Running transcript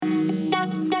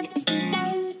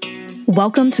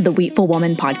Welcome to the Wheatful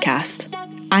Woman podcast.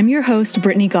 I'm your host,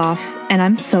 Brittany Goff, and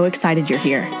I'm so excited you're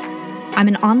here. I'm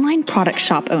an online product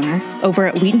shop owner over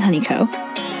at Wheat & Honey Co.,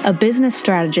 a business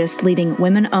strategist leading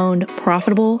women-owned,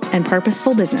 profitable, and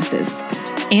purposeful businesses,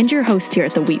 and your host here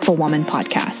at the Wheatful Woman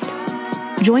podcast.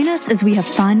 Join us as we have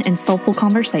fun and soulful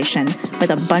conversation with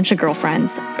a bunch of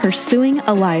girlfriends pursuing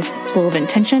a life full of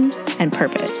intention and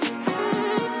purpose.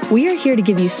 We are here to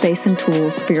give you space and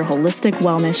tools for your holistic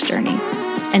wellness journey,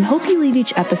 and hope you leave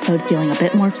each episode feeling a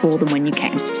bit more full than when you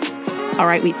came. All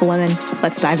right, Wheatful Women,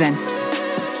 let's dive in.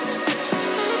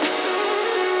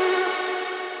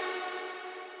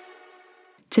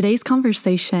 Today's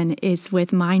conversation is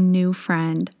with my new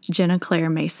friend, Jenna Claire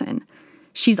Mason.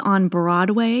 She's on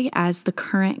Broadway as the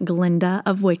current Glinda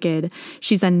of Wicked.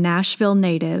 She's a Nashville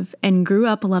native and grew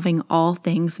up loving all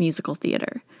things musical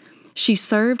theater. She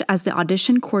served as the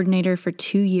audition coordinator for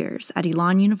 2 years at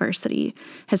Elon University,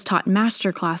 has taught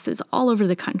master classes all over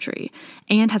the country,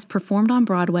 and has performed on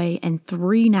Broadway in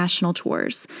 3 national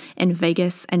tours in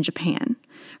Vegas and Japan.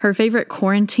 Her favorite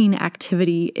quarantine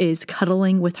activity is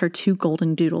cuddling with her 2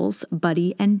 golden doodles,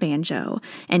 Buddy and Banjo,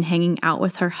 and hanging out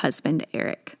with her husband,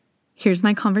 Eric. Here's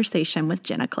my conversation with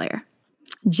Jenna Claire.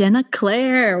 Jenna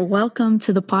Claire, welcome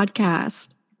to the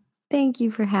podcast. Thank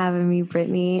you for having me,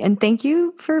 Brittany. And thank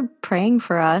you for praying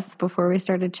for us before we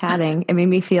started chatting. It made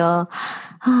me feel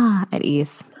at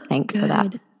ease. Thanks for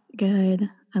that. Good.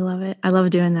 I love it. I love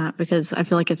doing that because I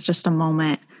feel like it's just a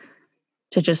moment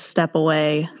to just step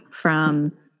away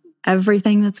from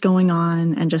everything that's going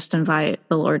on and just invite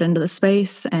the Lord into the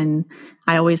space. And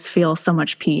I always feel so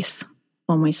much peace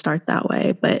when we start that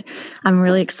way. But I'm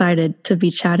really excited to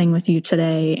be chatting with you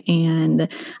today. And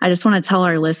I just want to tell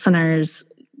our listeners,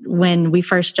 when we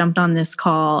first jumped on this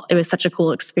call, it was such a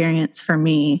cool experience for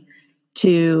me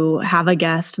to have a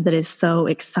guest that is so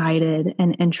excited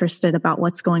and interested about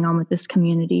what's going on with this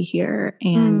community here.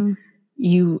 And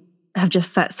you have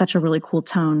just set such a really cool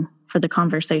tone for the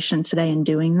conversation today in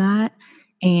doing that.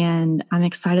 And I'm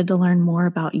excited to learn more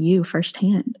about you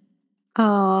firsthand.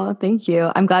 Oh, thank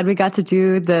you. I'm glad we got to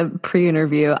do the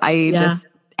pre-interview. I just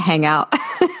hang out.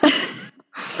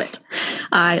 But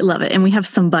I love it. And we have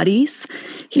some buddies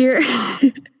here.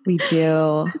 We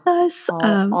do. Us.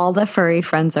 All the furry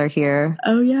friends are here.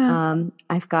 Oh, yeah.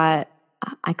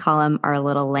 I call him our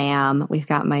little lamb. We've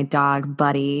got my dog,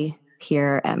 Buddy,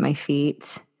 here at my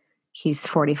feet. He's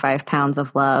 45 pounds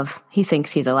of love. He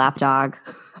thinks he's a lap dog.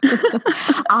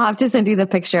 I'll have to send you the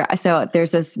picture. So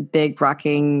there's this big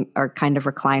rocking or kind of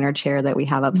recliner chair that we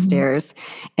have upstairs.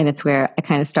 And it's where I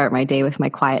kind of start my day with my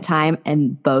quiet time.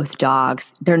 And both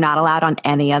dogs, they're not allowed on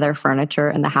any other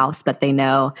furniture in the house, but they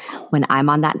know when I'm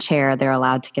on that chair, they're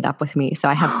allowed to get up with me. So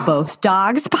I have both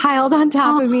dogs piled on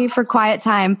top of me for quiet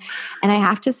time. And I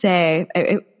have to say,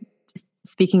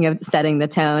 speaking of setting the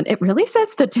tone, it really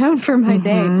sets the tone for my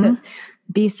day to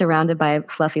be surrounded by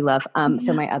fluffy love.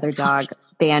 So my other dog,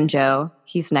 Banjo,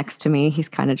 he's next to me. He's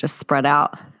kind of just spread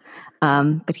out.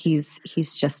 But he's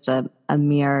just a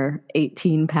mere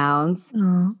 18 pounds.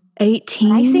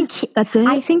 18? I think that's it?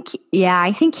 I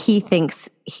think he thinks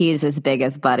he's as big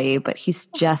as Buddy, but he's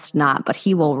just not. But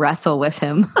he will wrestle with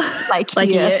him like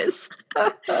he is.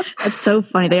 That's so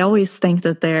funny. They always think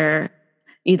that they're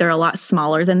either a lot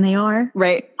smaller than they are,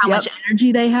 right? How much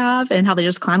energy they have and how they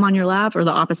just climb on your lap, or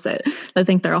the opposite. They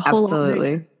think they're a whole lot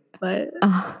bigger. But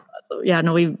so yeah,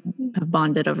 no, we have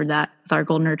bonded over that with our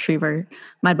golden retriever.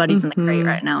 My buddy's in the crate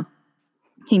right now.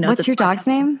 He knows. What's your dog's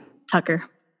name? Tucker.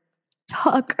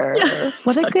 Tucker.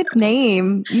 What a good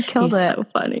name. You killed it. So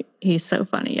funny. He's so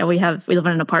funny. Yeah, we live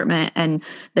in an apartment and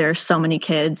there are so many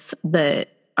kids that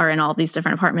are in all these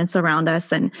different apartments around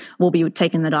us, and we'll be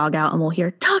taking the dog out and we'll hear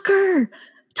Tucker,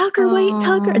 wait,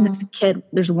 Tucker. And this kid,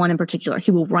 there's one in particular,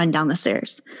 he will run down the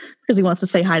stairs because he wants to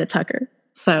say hi to Tucker.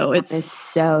 So it's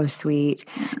so sweet.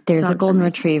 There's a golden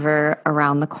retriever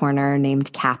around the corner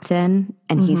named Captain,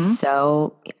 and he's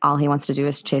all he wants to do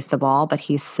is chase the ball, but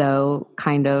he's so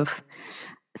kind of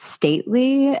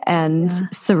stately and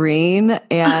serene.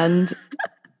 And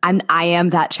I am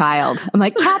that child. I'm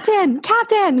like, Captain.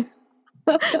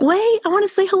 Wait, I want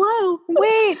to say hello.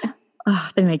 Wait. Oh,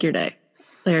 they make your day.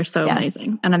 They're so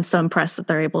amazing. And I'm so impressed that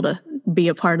they're able to be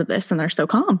a part of this and they're so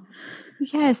calm.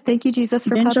 Yes. Thank you, Jesus,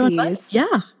 for puppies.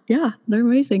 Yeah. They're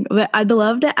amazing. But I'd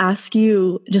love to ask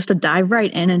you just to dive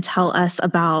right in and tell us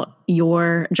about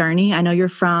your journey. I know you're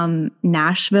from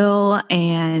Nashville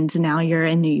and now you're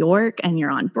in New York and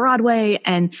you're on Broadway.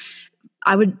 And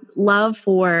I would love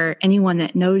for anyone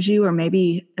that knows you, or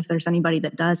maybe if there's anybody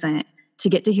that doesn't, to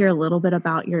get to hear a little bit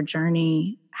about your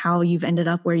journey, how you've ended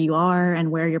up where you are and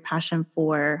where your passion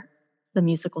for the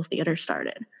musical theater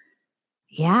started.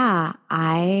 Yeah,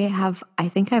 I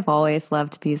think I've always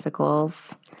loved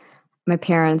musicals. My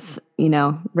parents,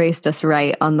 raised us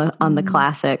right on the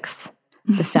classics,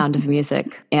 The Sound of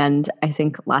Music. And I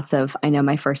know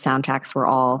my first soundtracks were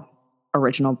all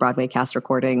original Broadway cast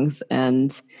recordings.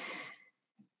 And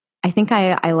I think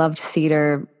I loved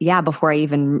theater, before I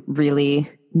even really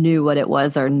knew what it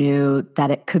was or knew that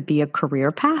it could be a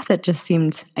career path. It just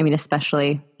seemed,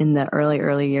 especially in the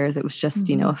early years, it was just,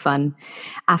 a fun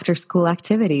after school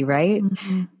activity, right?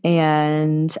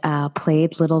 And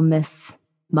played Little Miss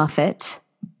Muffet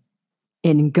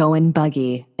in Goin'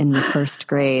 Buggy in the first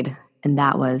grade. And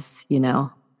that was, a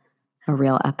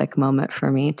real epic moment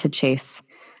for me to chase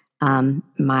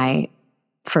my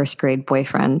first grade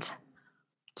boyfriend,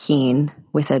 Keen,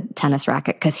 with a tennis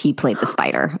racket because he played the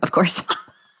spider, of course.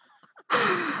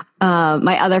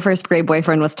 My other first grade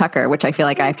boyfriend was Tucker, which I feel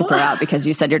like I have to throw out because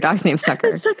you said your dog's name's Tucker.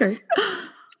 It's Tucker.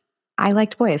 I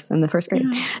liked boys in the first grade.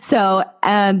 Yeah. So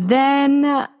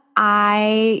then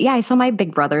I saw my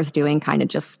big brothers doing kind of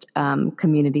just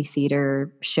community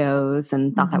theater shows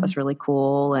and thought that was really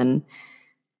cool. And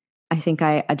I think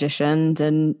I auditioned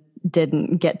and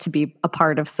didn't get to be a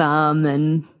part of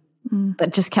some,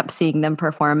 but just kept seeing them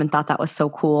perform and thought that was so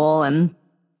cool. And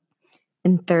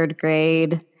in third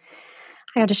grade,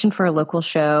 I auditioned for a local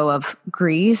show of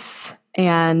Grease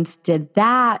and did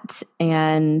that.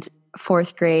 And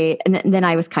fourth grade, and then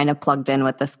I was kind of plugged in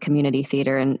with this community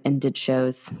theater and did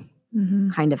shows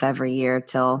kind of every year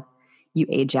till you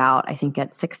age out, I think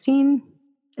at 16.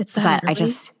 It's that but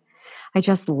early? I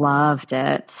just loved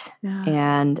it. Yeah.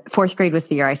 And fourth grade was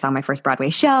the year I saw my first Broadway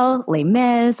show, Les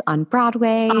Mis on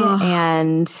Broadway.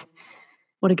 And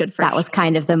what a good first. That was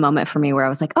kind of the moment for me where I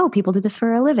was like, oh, people do this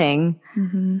for a living.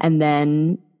 And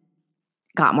then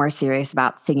got more serious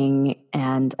about singing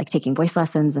and like taking voice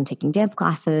lessons and taking dance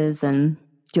classes and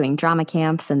doing drama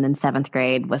camps. And then seventh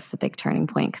grade was the big turning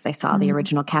point because I saw the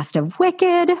original cast of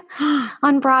Wicked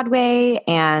on Broadway.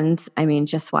 And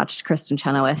just watched Kristen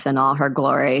Chenoweth in all her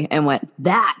glory and went,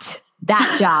 that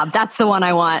job, that's the one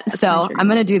I want. So I'm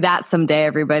going to do that someday,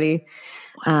 everybody.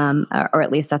 Or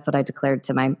at least that's what I declared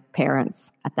to my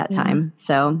parents at that time.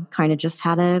 So kind of just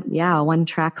had a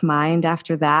one-track mind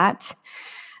after that.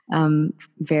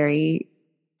 Very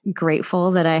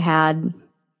grateful that I had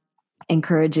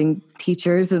encouraging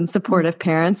teachers and supportive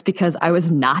parents because I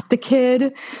was not the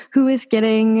kid who was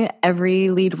getting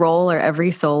every lead role or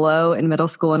every solo in middle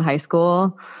school and high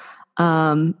school.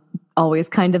 Always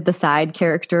kind of the side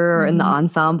character or in the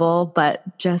ensemble,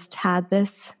 but just had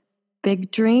this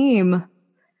big dream.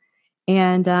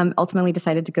 And ultimately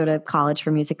decided to go to college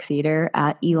for music theater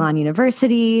at Elon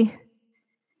University.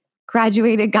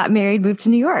 Graduated, got married, moved to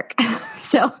New York.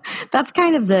 So that's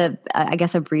kind of the,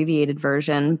 abbreviated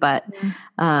version. But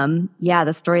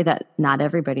the story that not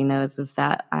everybody knows is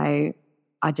that I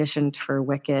auditioned for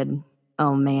Wicked,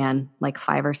 like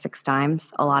 5 or 6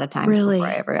 times, a lot of times before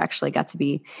I ever actually got to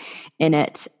be in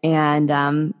it.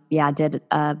 And did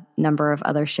a number of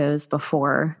other shows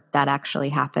before that actually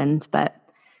happened. But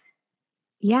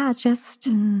just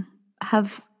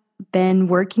have been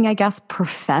working, I guess,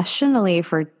 professionally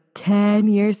for 10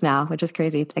 years now, which is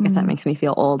crazy. I guess that makes me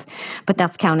feel old, but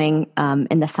that's counting.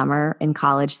 In the summer in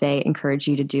college, they encourage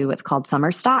you to do what's called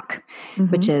summer stock,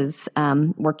 which is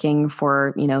working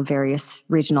for, various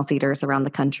regional theaters around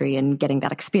the country and getting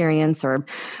that experience or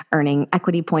earning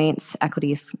equity points.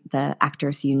 Equity is the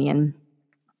actors union.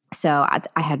 So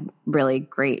I had really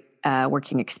great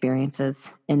working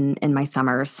experiences in my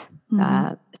summers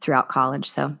throughout college.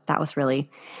 So that was really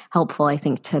helpful, I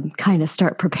think, to kind of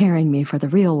start preparing me for the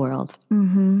real world.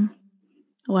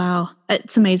 Wow.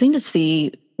 It's amazing to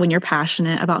see when you're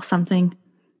passionate about something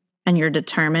and you're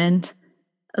determined.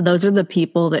 Those are the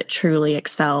people that truly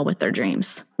excel with their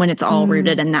dreams when it's all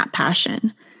rooted in that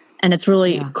passion. And it's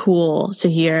really cool to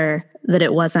hear that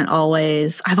it wasn't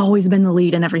always, I've always been the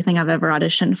lead in everything I've ever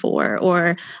auditioned for,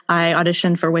 or I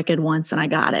auditioned for Wicked once and I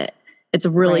got it. It's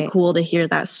really cool to hear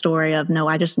that story of, no,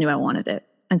 I just knew I wanted it.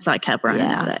 And so I kept running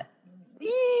at it.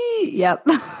 Yep.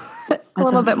 A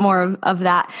little bit more of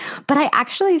that. But I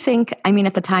actually think,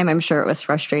 at the time, I'm sure it was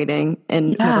frustrating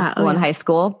in middle school and high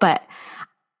school, but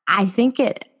I think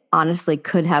it honestly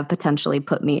could have potentially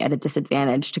put me at a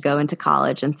disadvantage to go into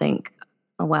college and think,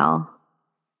 oh, well,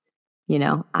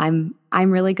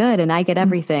 I'm really good and I get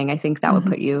everything. I think that would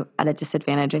put you at a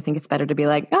disadvantage. I think it's better to be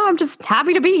like, oh, I'm just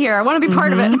happy to be here. I want to be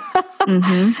part of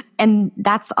it. And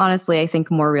that's honestly, I think,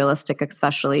 more realistic,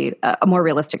 especially a more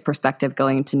realistic perspective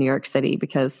going into New York City,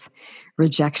 because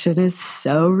rejection is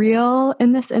so real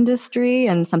in this industry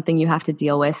and something you have to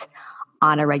deal with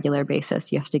on a regular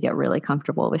basis. You have to get really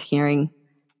comfortable with hearing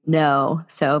no.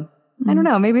 So I don't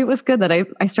know, maybe it was good that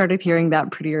I started hearing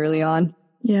that pretty early on.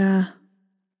 Yeah.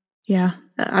 Yeah.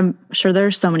 I'm sure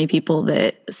there's so many people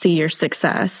that see your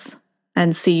success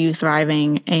and see you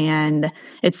thriving. And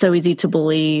it's so easy to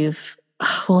believe,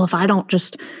 well, if I'm not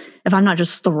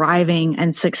just thriving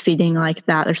and succeeding like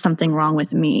that, there's something wrong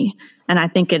with me. And I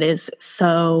think it is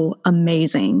so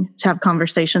amazing to have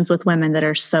conversations with women that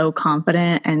are so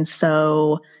confident and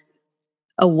so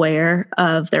aware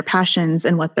of their passions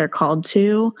and what they're called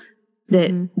to,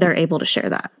 that they're able to share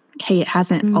that. Hey, it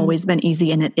hasn't always been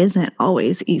easy, and it isn't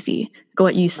always easy.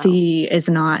 What you see is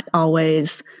not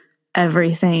always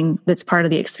everything that's part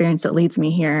of the experience that leads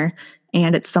me here.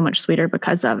 And it's so much sweeter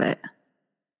because of it.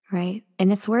 Right.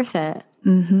 And it's worth it.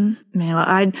 Man, well,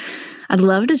 I'd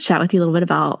love to chat with you a little bit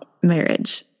about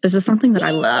marriage. This is something that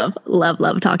I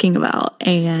love talking about.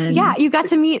 And yeah, you got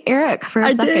to meet Eric for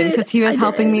a second because he was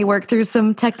helping me work through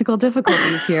some technical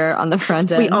difficulties here on the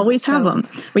front end. We always have them.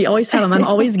 I'm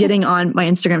always getting on my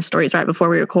Instagram stories right before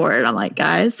we record. I'm like,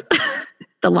 guys,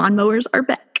 the lawnmowers are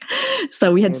back.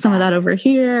 So we had some of that over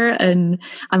here, and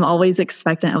I'm always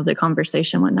expectant of the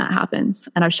conversation when that happens.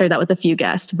 And I've shared that with a few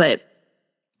guests, but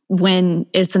when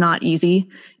it's not easy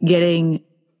getting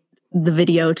the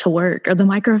video to work or the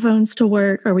microphones to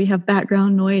work, or we have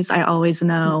background noise, I always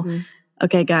know,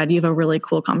 okay, God, you have a really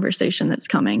cool conversation that's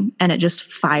coming. And it just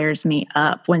fires me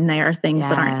up when there are things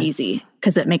that aren't easy,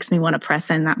 because it makes me want to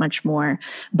press in that much more.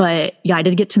 But yeah, I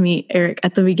did get to meet Eric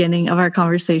at the beginning of our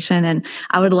conversation, and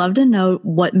I would love to know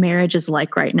what marriage is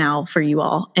like right now for you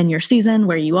all in your season,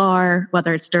 where you are,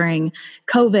 whether it's during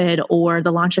COVID or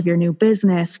the launch of your new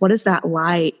business. What is that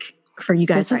like for you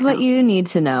guys? This is what you need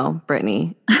to know,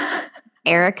 Brittany.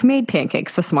 Eric made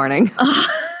pancakes this morning.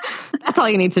 That's all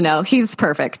you need to know. He's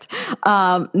perfect.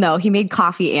 No, he made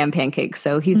coffee and pancakes.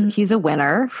 So he's a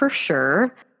winner for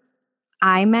sure.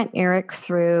 I met Eric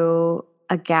through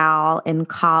a gal in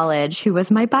college who was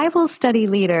my Bible study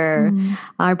leader.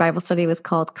 Our Bible study was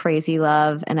called Crazy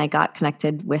Love. And I got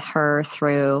connected with her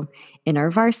through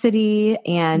InterVarsity.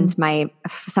 And my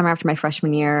summer after my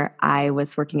freshman year, I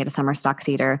was working at a summer stock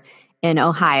theater in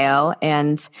Ohio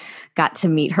and got to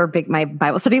meet my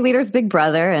Bible study leader's big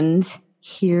brother. And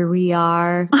here we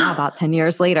are about 10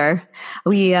 years later.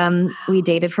 We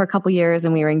dated for a couple years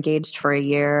and we were engaged for a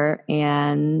year,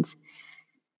 and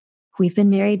we've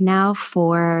been married now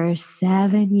for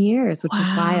 7 years, which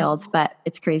is wild, but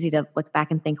it's crazy to look back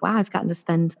and think, wow, I've gotten to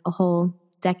spend a whole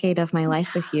decade of my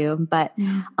life with you. But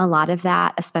a lot of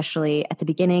that, especially at the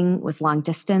beginning, was long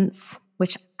distance,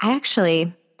 which I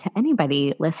actually, to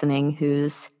anybody listening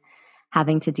who's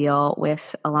having to deal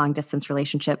with a long distance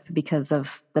relationship because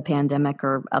of the pandemic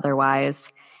or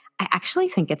otherwise, I actually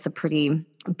think it's a pretty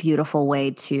beautiful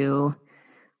way to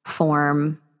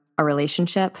form a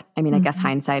relationship. I mean, I guess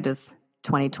hindsight is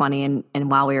 2020,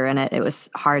 and while we were in it, it was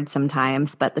hard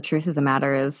sometimes. But the truth of the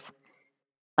matter is,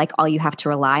 like, all you have to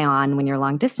rely on when you're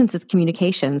long distance is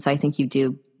communication. So I think you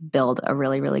do build a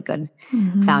really, really good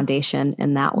foundation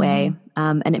in that way.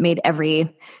 And it made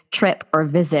every trip or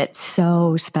visit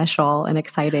so special and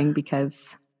exciting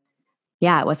because,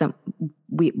 it wasn't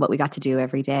what we got to do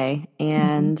every day.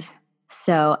 And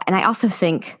and I also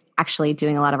think actually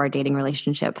doing a lot of our dating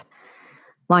relationship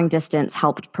long distance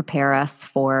helped prepare us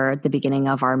for the beginning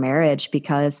of our marriage,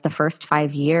 because the first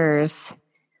 5 years,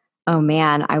 oh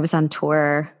man, I was on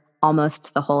tour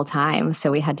almost the whole time. So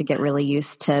we had to get really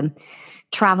used to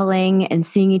traveling and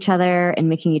seeing each other and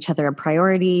making each other a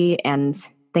priority. And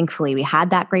thankfully we had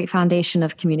that great foundation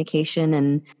of communication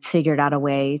and figured out a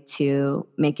way to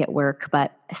make it work.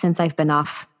 But since I've been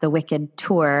off the Wicked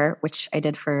tour, which I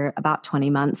did for about 20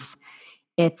 months,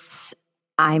 it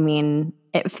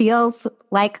feels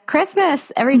like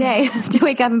Christmas every day to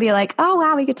wake up and be like, oh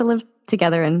wow, we get to live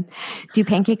together and do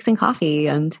pancakes and coffee.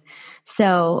 And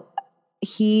so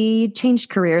he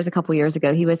changed careers a couple years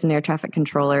ago. He was an air traffic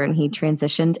controller and he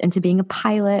transitioned into being a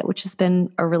pilot, which has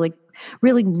been a really,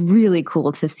 really, really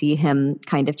cool to see him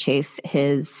kind of chase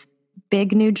his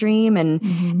big new dream,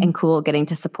 and cool getting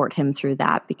to support him through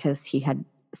that, because he had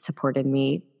supported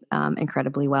me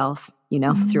incredibly well,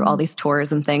 through all these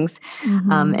tours and things,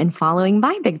 and following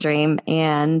my big dream.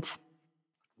 And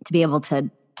to be able to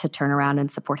turn around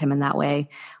and support him in that way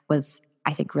was,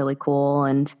 I think, really cool.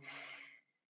 And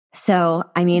so,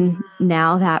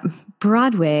 now that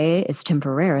Broadway is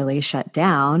temporarily shut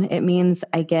down, it means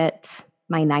I get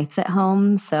my nights at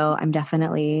home. So I'm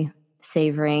definitely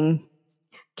savoring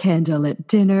candlelit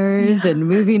dinners and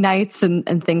movie nights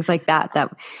and things like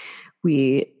that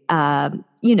we,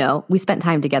 we spent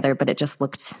time together, but it just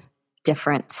looked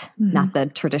different, not the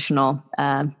traditional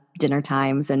dinner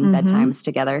times and bedtimes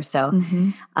together. So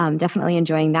definitely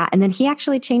enjoying that. And then he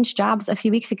actually changed jobs a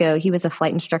few weeks ago. He was a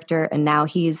flight instructor and now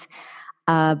he's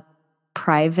a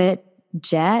private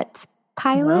jet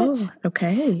pilot. Oh,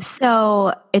 okay.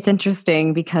 So it's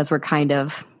interesting because we're kind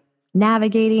of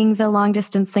navigating the long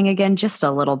distance thing again, just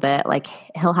a little bit. Like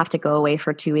he'll have to go away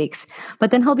for 2 weeks,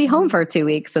 but then he'll be home for 2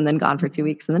 weeks and then gone for 2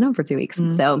 weeks and then home for 2 weeks.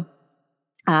 So,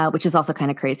 which is also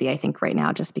kind of crazy, I think right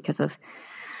now, just because of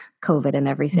COVID and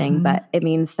everything, but it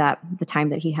means that the time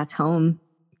that he has home,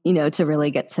 you know, to really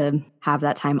get to have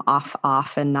that time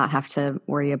off and not have to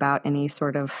worry about any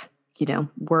sort of, you know,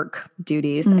 work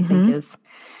duties, I think is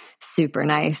super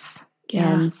nice.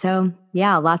 Yeah. And so,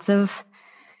 yeah, lots of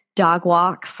dog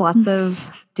walks, lots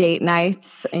of date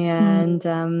nights,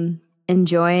 and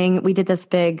enjoying. We did this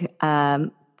big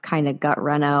kind of gut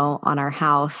reno on our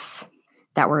house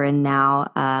that we're in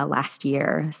now last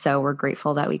year. So we're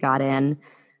grateful that we got in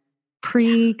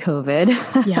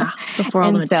pre-COVID. Yeah, before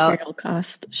all the material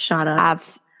cost shot up.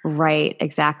 Right,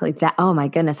 exactly. That. Oh my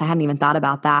goodness, I hadn't even thought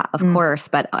about that, of course.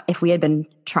 But if we had been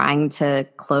trying to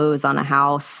close on a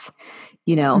house,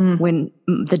 you know, when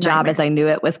the job as I knew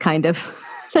it was kind of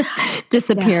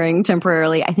disappearing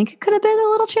temporarily, I think it could have been a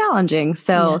little challenging.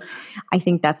 So I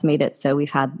think that's made it so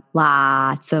we've had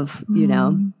lots of, you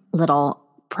know, little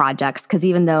projects. Because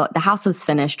even though the house was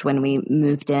finished when we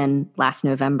moved in last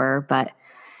November, but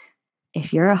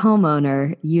if you're a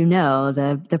homeowner, you know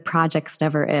the projects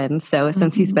never end. So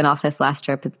since he's been off this last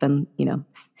trip, it's been, you know,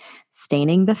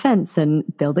 staining the fence and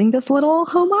building this little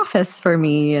home office for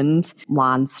me and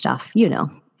lawn stuff, you know.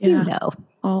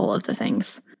 All of the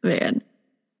things. Man.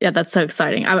 Yeah, that's so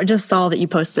exciting. I just saw that you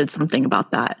posted something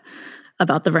about that,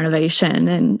 about the renovation.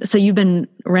 And so you've been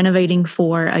renovating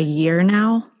for a year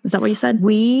now. Is that what you said?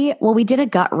 We did a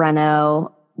gut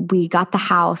reno. We got the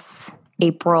house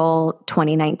April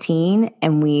 2019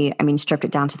 and stripped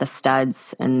it down to the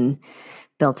studs and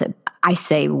built it. I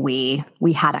say we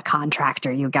had a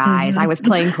contractor, you guys. I was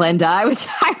playing Glinda. I was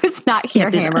not here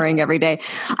hammering every day.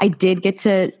 I did get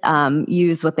to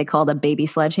use what they called a baby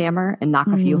sledgehammer and knock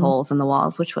a few holes in the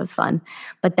walls, which was fun.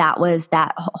 But that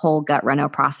whole gut reno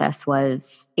process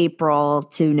was April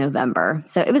to November.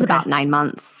 So it was about 9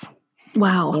 months.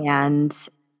 Wow. And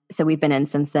so we've been in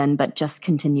since then, but just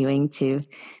continuing to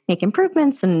make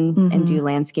improvements and do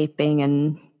landscaping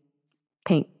and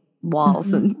paint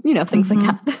walls and, you know, things like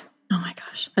that. Oh my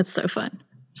gosh. That's so fun.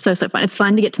 So fun. It's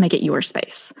fun to get to make it your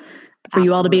space for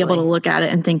you all to be able to look at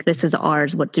it and think this is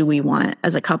ours. What do we want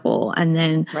as a couple? And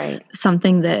then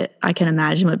something that I can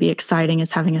imagine would be exciting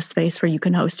is having a space where you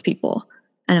can host people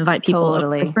and invite people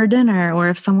over for dinner, or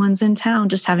if someone's in town,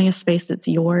 just having a space that's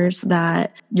yours,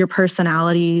 that your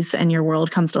personalities and your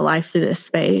world comes to life through this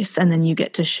space, and then you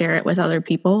get to share it with other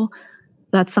people.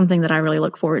 That's something that I really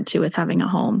look forward to with having a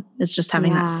home, is just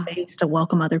having that space to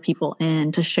welcome other people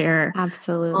in, to share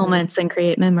moments and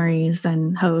create memories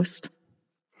and host.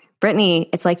 Brittany,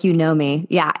 it's like, you know me.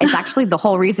 Yeah, it's actually the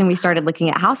whole reason we started looking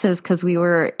at houses, because we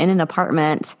were in an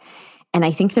apartment. And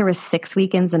I think there was 6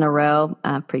 weekends in a row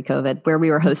pre-COVID where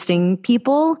we were hosting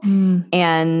people.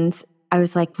 And I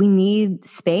was like, we need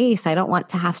space. I don't want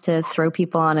to have to throw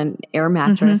people on an air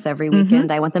mattress every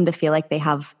weekend. I want them to feel like they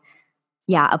have,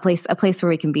 a place where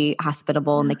we can be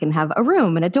hospitable and they can have a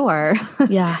room and a door.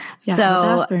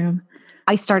 So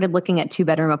I started looking at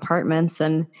 2-bedroom apartments.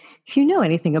 And if you know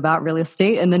anything about real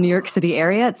estate in the New York City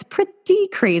area, it's pretty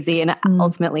crazy. And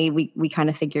ultimately we kind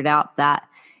of figured out that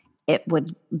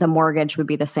the mortgage would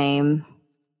be the same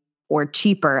or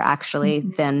cheaper actually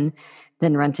than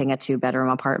renting a 2-bedroom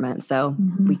apartment. So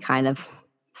we kind of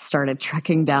started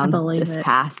trekking down this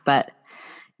path. But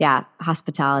yeah,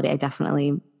 hospitality, I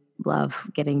definitely love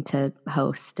getting to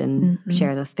host and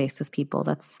share the space with people.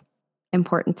 That's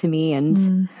important to me.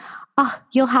 And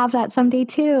you'll have that someday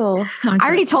too. I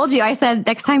already told you. I said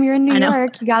next time you're in New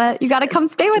York, you gotta come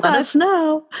stay with us. Let us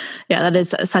know. Yeah, that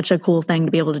is such a cool thing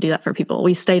to be able to do that for people.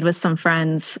 We stayed with some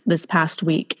friends this past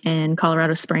week in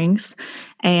Colorado Springs,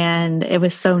 and it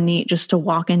was so neat just to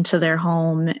walk into their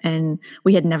home, and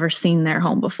we had never seen their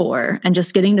home before, and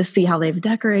just getting to see how they've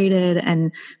decorated,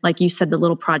 and like you said, the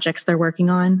little projects they're working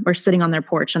on. We're sitting on their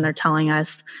porch and they're telling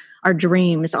us our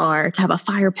dreams are to have a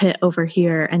fire pit over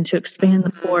here and to expand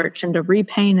the porch and to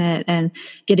repaint it, and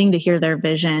getting to hear their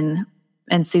vision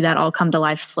and see that all come to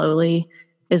life slowly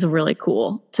is really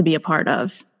cool to be a part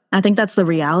of. I think that's the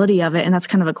reality of it. And that's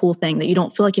kind of a cool thing, that you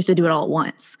don't feel like you have to do it all at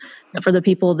once. But for the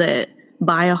people that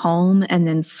buy a home and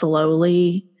then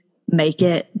slowly make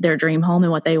it their dream home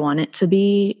and what they want it to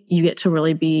be, you get to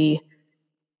really be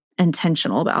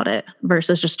intentional about it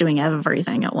versus just doing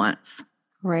everything at once.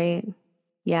 Right.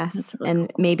 Yes. really And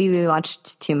cool. maybe we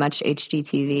watched too much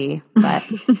HGTV, but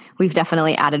we've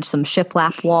definitely added some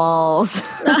shiplap walls.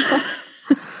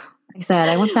 Like I said,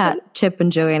 I want that Chip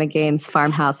and Joanna Gaines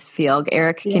farmhouse feel.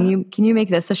 Eric, Yeah. can you make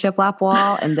this a shiplap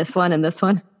wall and this one and this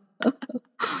one?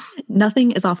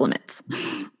 Nothing is off limits.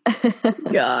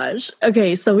 Gosh.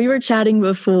 Okay, so we were chatting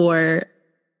before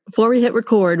we hit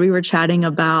record, we were chatting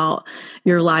about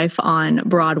your life on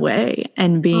Broadway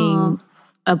and being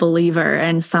a believer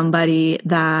and somebody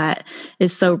that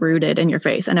is so rooted in your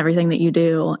faith and everything that you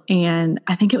do. And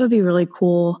I think it would be really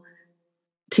cool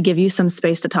to give you some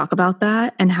space to talk about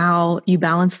that and how you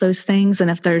balance those things. And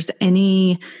if there's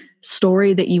any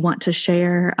story that you want to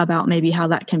share about maybe how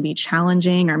that can be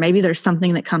challenging, or maybe there's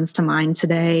something that comes to mind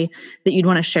today that you'd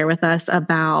want to share with us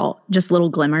about just little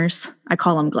glimmers. I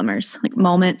call them glimmers, like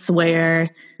moments where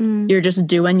you're just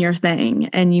doing your thing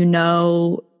and you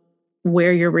know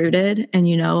where you're rooted and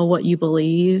you know what you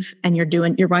believe and you're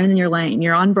running in your lane.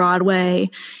 You're on Broadway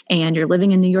and you're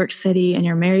living in New York City and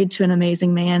you're married to an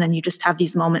amazing man, and you just have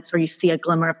these moments where you see a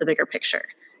glimmer of the bigger picture.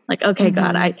 Like, okay,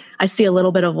 God, I see a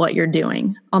little bit of what you're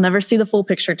doing. I'll never see the full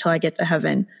picture till I get to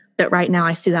heaven, but right now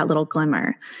I see that little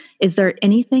glimmer. Is there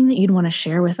anything that you'd want to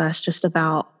share with us just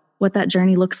about what that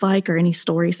journey looks like, or any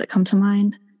stories that come to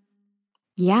mind?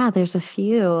 Yeah, there's a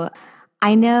few.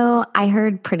 I know I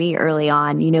heard pretty early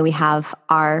on, we have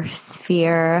our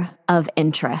sphere of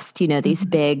interest, these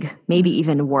big, maybe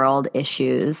even world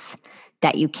issues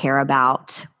that you care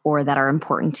about or that are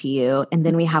important to you. And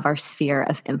then we have our sphere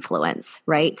of influence,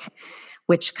 right?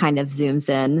 Which kind of zooms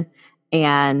in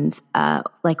and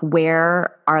like,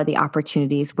 where are the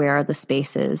opportunities? Where are the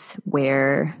spaces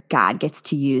where God gets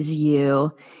to use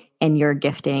you and your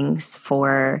giftings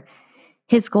for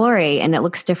His glory? And it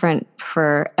looks different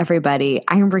for everybody.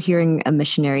 I remember hearing a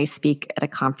missionary speak at a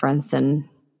conference in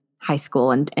high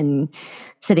school and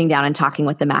sitting down and talking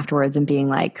with them afterwards and being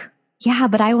like, yeah,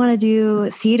 but I want to do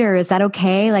theater. Is that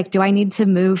okay? Like, do I need to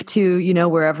move to,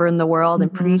 wherever in the world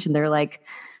and preach? And they're like,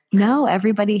 no,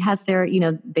 everybody has their,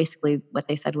 basically what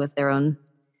they said was their own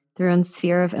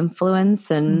sphere of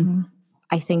influence. And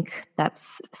I think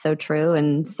that's so true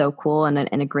and so cool, and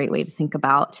a great way to think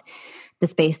about the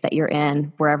space that you're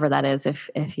in, wherever that is,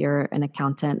 if you're an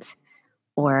accountant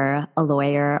or a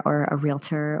lawyer or a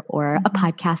realtor or a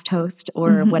podcast host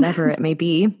or whatever it may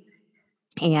be.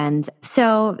 And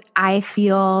so I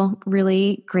feel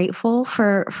really grateful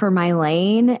for my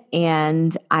lane.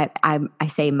 And I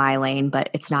say my lane, but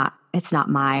it's not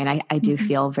mine. I do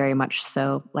feel very much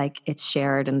so like it's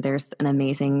shared, and there's an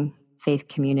amazing faith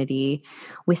community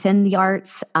within the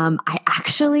arts. I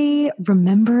actually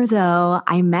remember, though,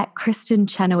 I met Kristen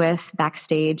Chenoweth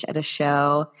backstage at a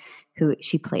show.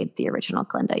 She played the original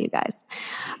Glinda, you guys.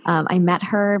 I met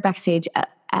her backstage at,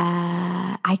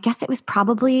 I guess it was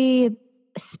probably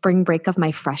spring break of my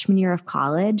freshman year of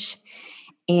college.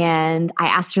 And I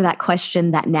asked her that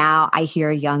question that now I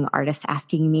hear young artists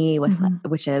asking me,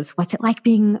 which is, what's it like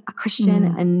being a Christian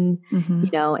and,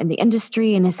 in the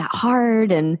industry? And is that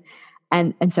hard? And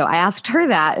so I asked her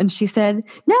that, and she said,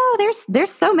 no,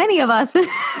 there's so many of us.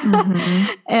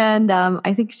 And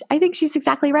I think she's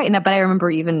exactly right. But I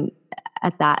remember even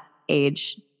at that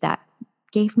age, that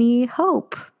gave me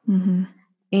hope.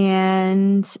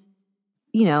 And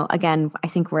again, I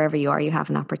think wherever you are, you have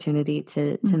an opportunity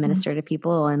to minister to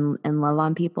people and love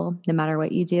on people, no matter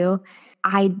what you do.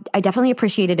 I definitely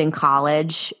appreciated in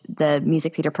college, the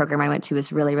music theater program I went to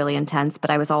was really, really intense,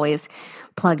 but I was always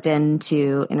plugged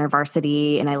into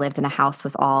InterVarsity, and I lived in a house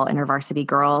with all InterVarsity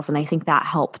girls. And I think that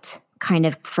helped kind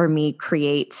of, for me,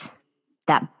 create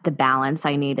the balance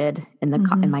I needed in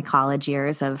in my college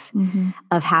years of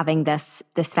having this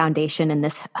foundation and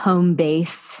this home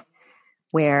base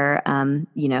where,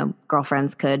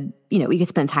 girlfriends could, we could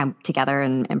spend time together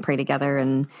and pray together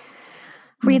and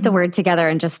read the word together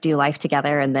and just do life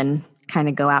together, and then kind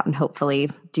of go out and hopefully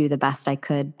do the best I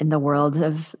could in the world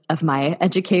of my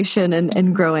education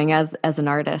and growing as an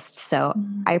artist. So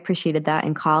I appreciated that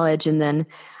in college. And then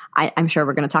I'm sure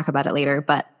we're going to talk about it later,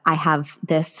 but I have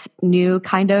this new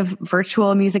kind of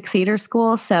virtual music theater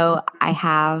school. So I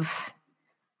have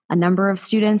a number of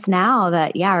students now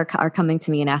that, are coming to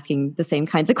me and asking the same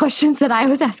kinds of questions that I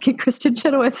was asking Kristen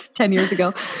Chenoweth 10 years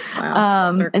ago.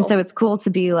 Wow, and so it's cool to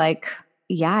be like,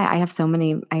 I have so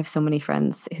many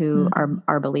friends who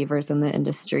are believers in the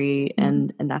industry,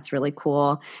 and that's really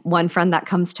cool. One friend that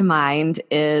comes to mind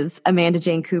is Amanda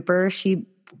Jane Cooper. She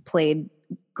played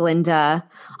Glinda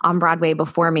on Broadway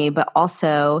before me, but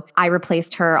also I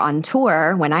replaced her on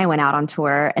tour when I went out on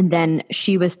tour. And then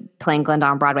she was playing Glinda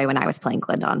on Broadway when I was playing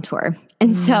Glinda on tour.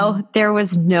 And so there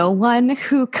was no one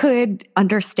who could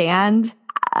understand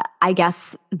I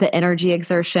guess the energy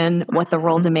exertion, what the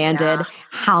role demanded,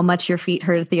 how much your feet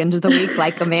hurt at the end of the week,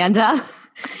 like Amanda,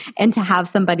 and to have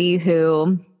somebody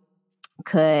who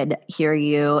could hear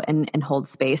you and hold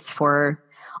space for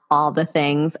all the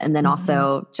things. And then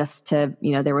also just to,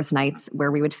 there was nights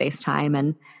where we would FaceTime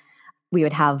and we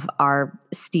would have our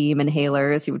steam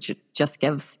inhalers, which just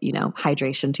gives,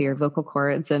 hydration to your vocal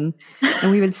cords. And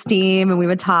we would steam and we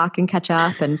would talk and catch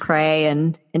up and pray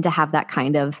and to have that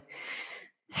kind of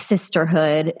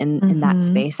sisterhood in that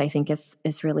space, I think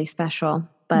is really special.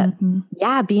 But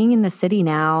yeah, being in the city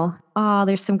now,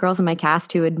 there's some girls in my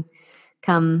cast who would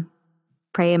come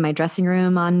pray in my dressing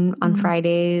room on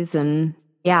Fridays. And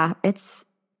yeah, it's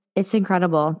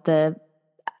incredible.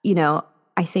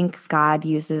 I think God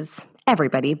uses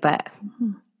everybody, but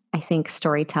I think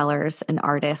storytellers and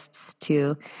artists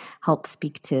to help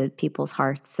speak to people's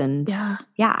hearts. And yeah,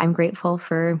 I'm grateful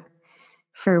for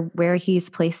where he's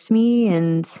placed me.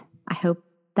 And I hope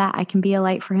that I can be a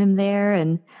light for him there.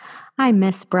 And I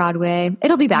miss Broadway.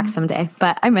 It'll be back someday,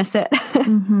 but I miss it.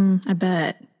 I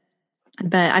bet.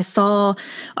 I saw,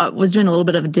 was doing a little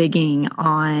bit of digging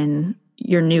on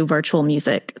your new virtual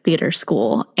music theater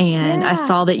school. And I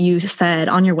saw that you said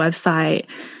on your website,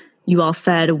 you all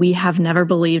said, we have never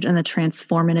believed in the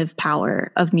transformative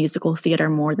power of musical theater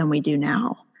more than we do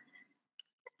now.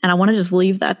 And I want to just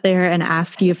leave that there and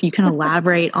ask you if you can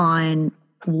elaborate on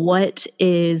what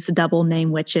is Double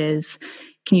Name Witches.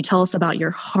 Can you tell us about your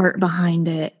heart behind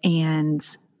it and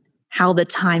how the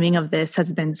timing of this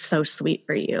has been so sweet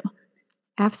for you?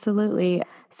 Absolutely.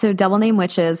 So Double Name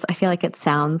Witches, I feel like it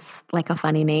sounds like a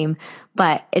funny name,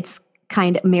 but it's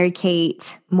kind of Mary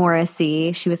Kate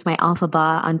Morrissey. She was my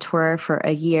Alphaba on tour for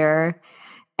a year.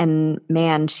 And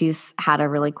man, she's had a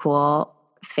really cool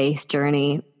faith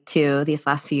journey too these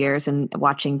last few years, and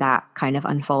watching that kind of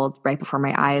unfold right before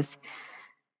my eyes.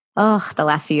 The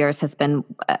last few years has been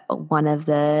one of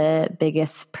the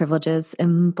biggest privileges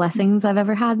and blessings I've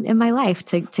ever had in my life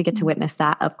to get to witness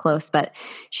that up close. But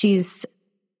she's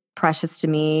precious to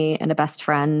me and a best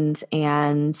friend.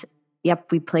 And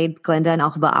we played Glinda and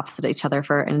Alphaba opposite each other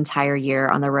for an entire year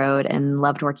on the road and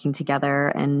loved working together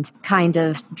and kind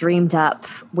of dreamed up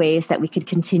ways that we could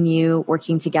continue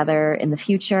working together in the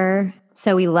future.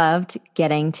 So we loved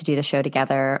getting to do the show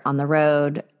together on the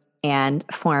road and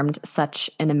formed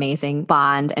such an amazing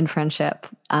bond and friendship.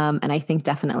 And I think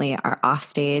definitely our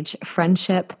offstage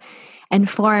friendship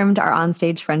informed our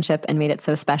onstage friendship and made it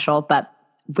so special. But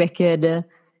Wicked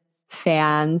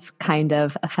fans kind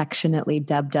of affectionately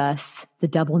dubbed us the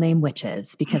Double Name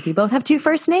Witches because we both have two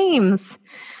first names.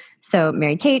 So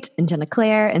Mary Kate and Jenna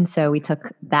Claire. And so we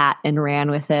took that and ran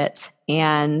with it.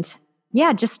 And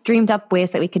just dreamed up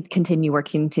ways that we could continue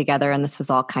working together. And this was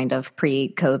all kind of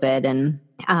pre-COVID. And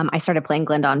I started playing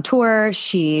Glinda on tour.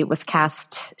 She was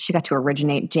cast, she got to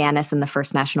originate Janice in the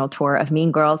first national tour of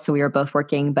Mean Girls. So we were both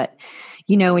working. But,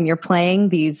 when you're playing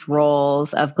these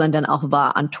roles of Glinda and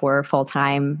Alphaba on tour full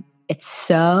time, it's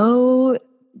so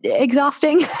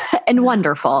exhausting and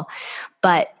wonderful.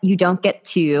 But you don't get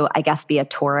to, I guess, be a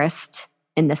tourist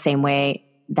in the same way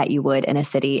that you would in a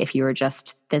city if you were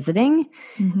just visiting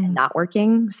and not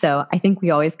working. So I think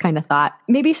we always kind of thought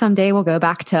maybe someday we'll go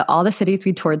back to all the cities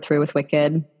we toured through with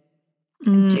Wicked,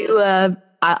 do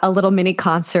a little mini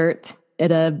concert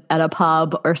at a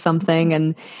pub or something,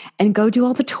 and go do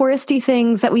all the touristy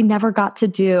things that we never got to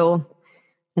do.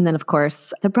 And then of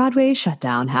course the Broadway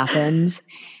shutdown happened.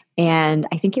 And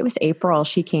I think it was April,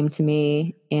 she came to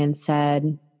me and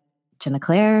said, Jenna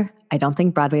Claire, I don't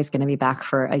think Broadway is going to be back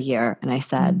for a year. And I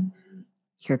said,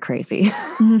 you're crazy.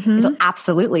 It'll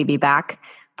absolutely be back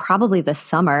probably this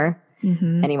summer.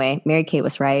 Anyway, Mary Kate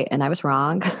was right and I was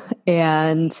wrong.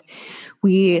 And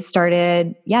we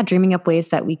started, dreaming up ways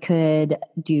that we could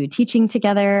do teaching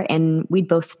together. And we'd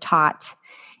both taught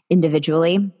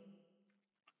individually.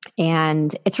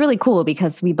 And it's really cool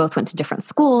because we both went to different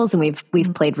schools and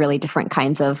we've played really different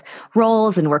kinds of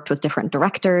roles and worked with different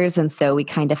directors. And so we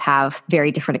kind of have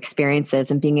very different experiences,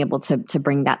 and being able to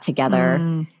bring that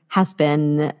together has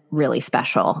been really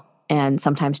special and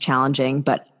sometimes challenging,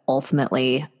 but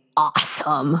ultimately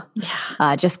awesome.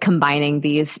 Just combining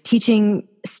these teaching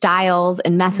styles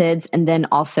and methods, and then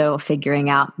also figuring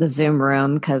out the Zoom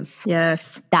room, because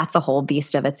that's a whole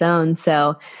beast of its own.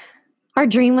 So our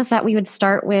dream was that we would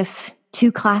start with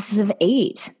 2 classes of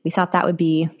 8. We thought that would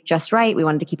be just right. We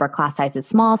wanted to keep our class sizes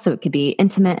small so it could be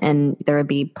intimate and there would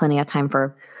be plenty of time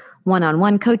for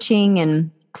one-on-one coaching.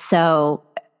 And so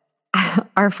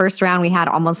our first round, we had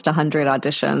almost 100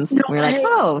 auditions. We were like,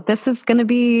 oh, this is going to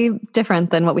be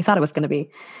different than what we thought it was going to be.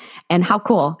 And how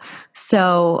cool.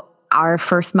 So our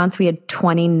first month we had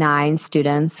 29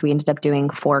 students. We ended up doing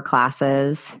 4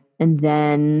 classes. And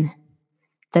then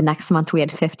the next month we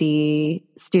had 50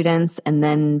 students. And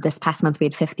then this past month we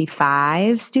had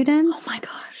 55 students. Oh my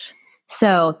gosh.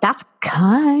 So that's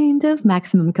kind of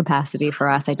maximum capacity for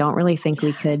us. I don't really think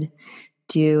we could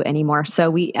do anymore. So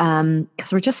we,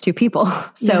 cause we're just 2 people.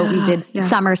 So we did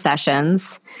summer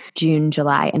sessions, June,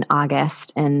 July, and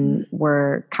August. And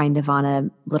we're kind of on a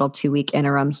little 2-week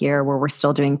interim here where we're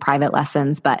still doing private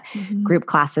lessons, but group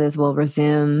classes will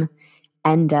resume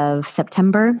end of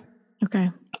September. Okay.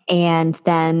 And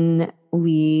then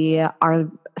we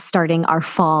are starting our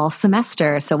fall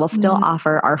semester. So we'll still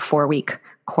offer our 4-week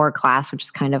core class, which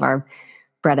is kind of our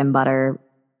bread and butter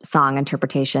song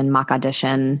interpretation, mock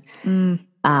audition,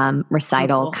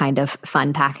 recital kind of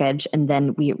fun package. And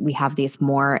then we have these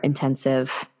more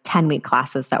intensive 10-week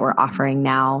classes that we're offering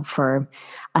now for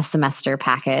a semester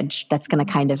package that's going to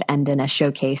kind of end in a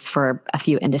showcase for a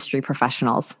few industry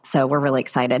professionals. So we're really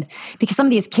excited because some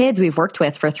of these kids we've worked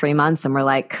with for 3 months and we're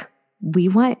like, we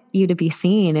want you to be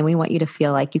seen and we want you to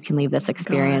feel like you can leave this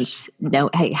experience,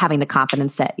 having the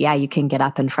confidence that, you can get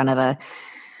up in front of a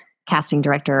casting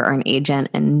director or an agent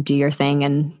and do your thing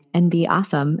and be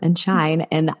awesome and shine.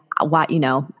 And what,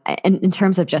 in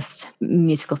terms of just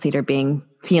musical theater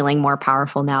feeling more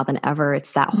powerful now than ever,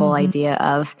 it's that whole idea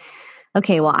of,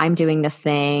 okay, well, I'm doing this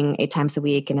thing 8 times a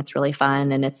week and it's really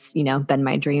fun. And it's, been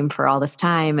my dream for all this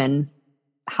time and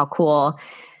how cool.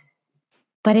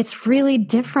 But it's really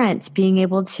different being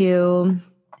able to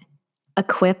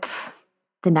equip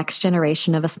the next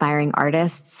generation of aspiring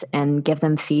artists and give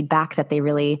them feedback that they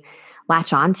really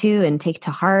latch onto and take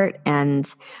to heart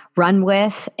and run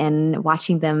with, and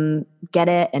watching them get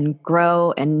it and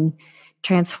grow and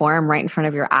transform right in front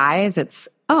of your eyes. It's,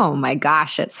 oh my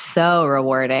gosh, it's so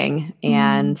rewarding.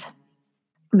 And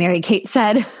Mary Kate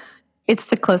said it's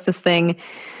the closest thing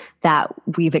that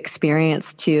we've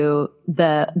experienced to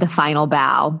the final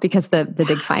bow, because the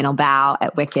big final bow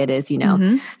at Wicked is,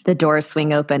 the doors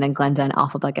swing open and Glenda and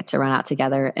Elphaba get to run out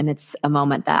together. And it's a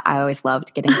moment that I always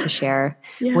loved getting to share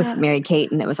with Mary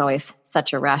Kate. And it was always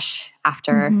such a rush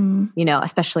after,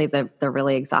 especially the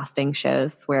really exhausting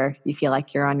shows where you feel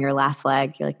like you're on your last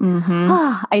leg. You're like,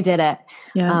 I did it.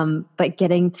 Yeah. But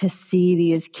getting to see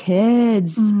these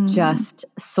kids just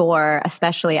soar,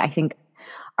 especially I think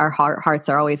our hearts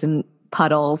are always in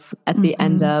puddles at the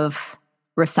end of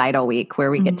recital week,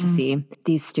 where we get to see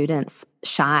these students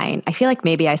shine. I feel like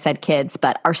maybe I said kids,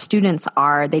 but our students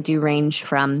they do range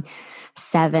from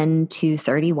 7 to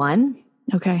 31.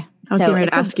 Okay. I was going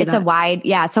to ask you that.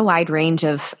 It's a wide range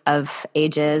of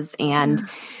ages, and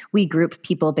we group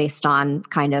people based on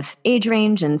kind of age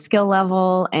range and skill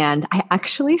level. And I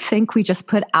actually think we just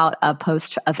put out a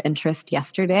post of interest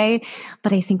yesterday,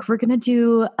 but I think we're going to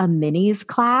do a minis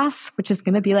class, which is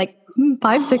going to be like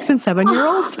 5, 6, and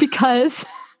 7-year-olds because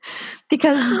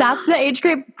that's the age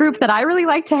group that I really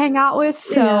like to hang out with.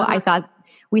 So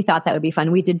we thought that would be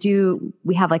fun. We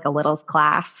have like a littles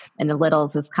class, and the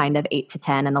littles is kind of 8 to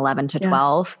 10 and 11 to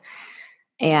 12.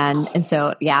 And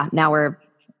so, now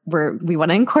we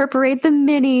want to incorporate the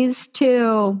minis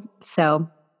too. So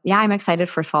I'm excited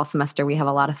for fall semester. We have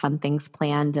a lot of fun things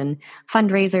planned and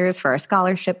fundraisers for our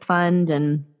scholarship fund,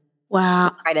 and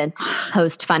try to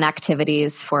host fun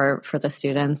activities for the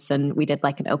students. And we did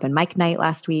like an open mic night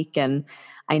last week, and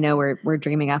I know we're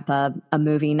dreaming up a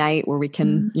movie night where we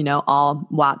can, all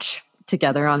watch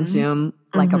together on Zoom,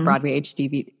 like a Broadway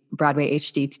HD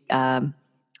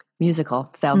musical.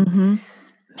 So, man,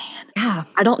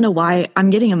 I don't know why I'm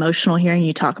getting emotional hearing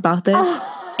you talk about this.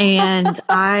 And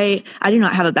I do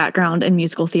not have a background in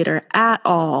musical theater at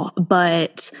all,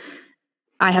 but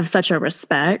I have such a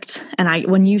respect. And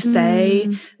when you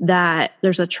say that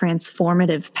there's a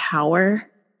transformative power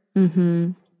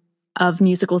of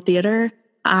musical theater,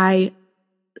 I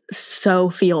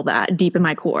so feel that deep in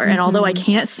my core. And although I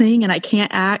can't sing and I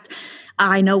can't act,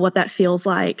 I know what that feels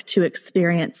like to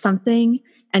experience something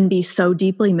and be so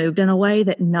deeply moved in a way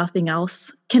that nothing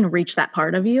else can reach that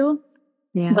part of you,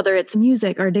 whether it's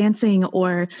music or dancing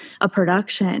or a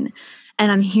production.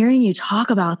 And I'm hearing you talk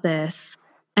about this,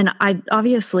 and I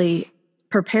obviously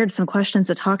prepared some questions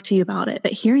to talk to you about it,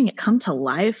 but hearing it come to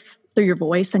life through your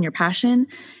voice and your passion,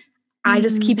 I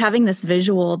just keep having this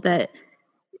visual that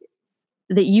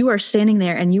you are standing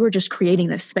there and you are just creating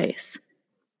this space.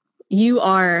 You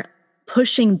are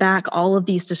pushing back all of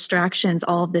these distractions,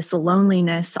 all of this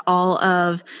loneliness, all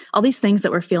these things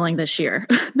that we're feeling this year,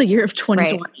 the year of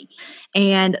 2020. Right.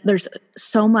 And there's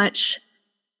so much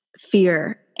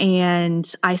fear and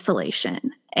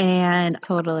isolation. And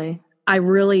totally, I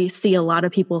really see a lot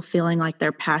of people feeling like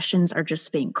their passions are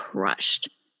just being crushed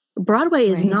Broadway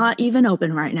is not even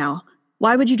open right now.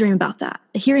 Why would you dream about that?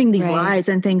 Hearing these lies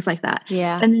and things like that.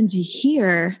 Yeah. And then to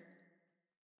hear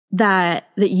that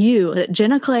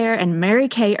Jenna Claire and Mary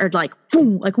Kate are like,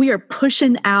 boom, like we are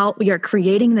pushing out, we are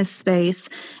creating this space,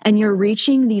 and you're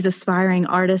reaching these aspiring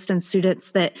artists and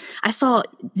students that I saw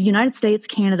the United States,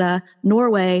 Canada,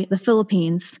 Norway, the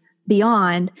Philippines,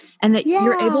 beyond, and that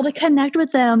you're able to connect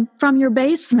with them from your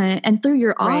basement and through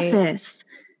your office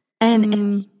and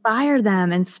inspire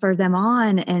them and spur them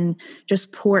on and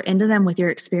just pour into them with your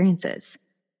experiences.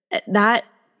 That,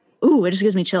 it just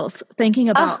gives me chills thinking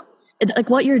about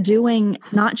like what you're doing,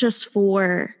 not just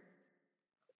for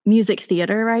music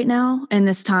theater right now in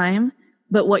this time,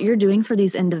 but what you're doing for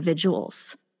these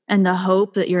individuals and the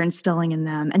hope that you're instilling in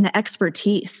them and the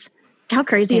expertise. How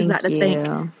crazy is that to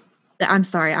think that, I'm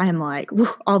sorry, I am like,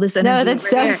 all this energy. No, that's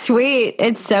so sweet.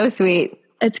 It's so sweet.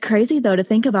 It's crazy though, to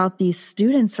think about these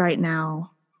students right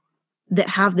now that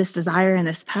have this desire and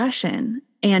this passion.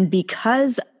 And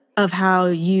because of how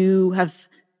you have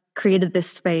created this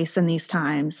space in these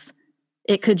times,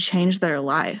 it could change their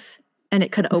life and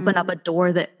it could open up a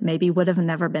door that maybe would have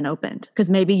never been opened because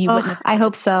maybe you wouldn't have. I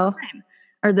hope so.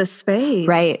 Or the space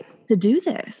to do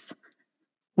this.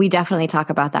 We definitely talk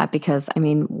about that because, I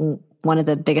mean, one of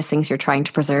the biggest things you're trying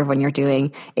to preserve when you're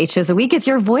doing 8 shows a week is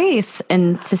your voice,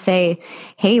 and to say,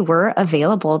 hey, we're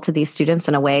available to these students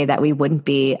in a way that we wouldn't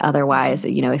be otherwise,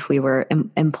 you know, if we were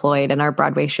employed in our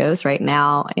Broadway shows right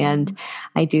now. And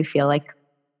I do feel like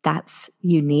that's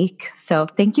unique. So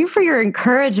thank you for your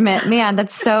encouragement, man.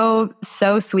 That's so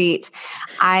sweet.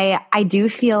 I do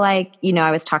feel like, you know,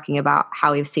 I was talking about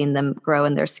how we've seen them grow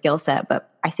in their skill set,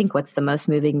 but I think what's the most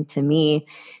moving to me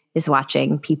is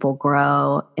watching people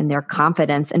grow in their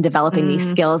confidence and developing these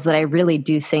skills that I really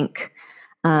do think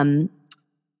the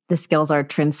skills are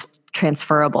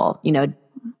transferable, you know,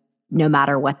 no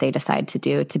matter what they decide to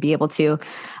do, to be able to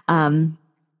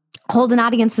hold an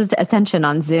audience's attention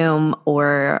on Zoom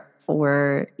or,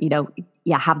 you know,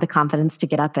 have the confidence to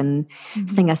get up and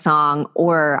sing a song.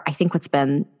 Or I think what's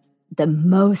been the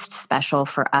most special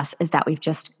for us is that we've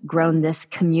just grown this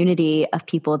community of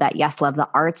people that, yes, love the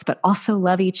arts, but also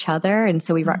love each other. And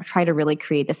so we try to really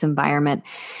create this environment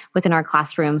within our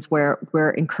classrooms where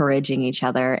we're encouraging each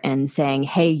other and saying,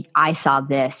 hey, I saw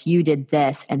this, you did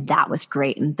this, and that was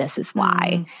great, and this is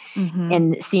why.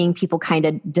 And seeing people kind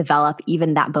of develop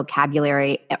even that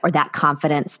vocabulary or that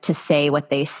confidence to say what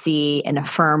they see and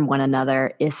affirm one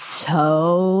another is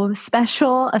so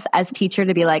special as teacher,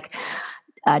 to be like,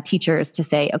 teachers to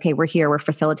say, okay, we're here, we're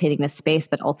facilitating this space,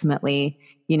 but ultimately,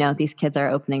 you know, these kids are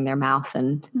opening their mouth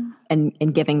and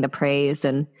giving the praise.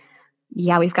 And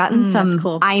we've gotten some,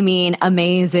 cool. I mean,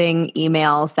 amazing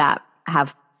emails that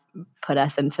have put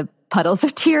us into puddles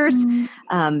of tears,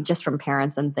 just from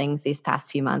parents and things these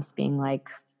past few months being like,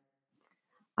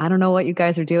 I don't know what you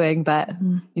guys are doing, but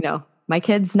you know, my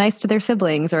kid's nice to their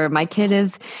siblings, or my kid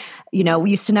is, you know, we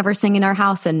used to never sing in our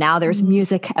house and now there's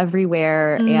music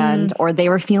everywhere, or they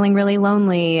were feeling really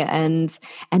lonely and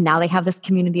now they have this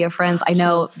community of friends. I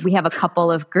know we have a couple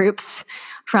of groups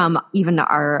from even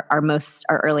our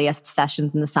earliest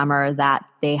sessions in the summer that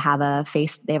they have a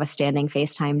standing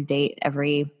FaceTime date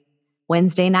every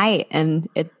Wednesday night. And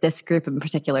this group in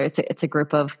particular, it's a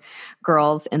group of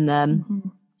girls in the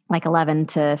like 11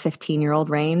 to 15-year-old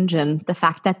range. And the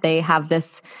fact that they have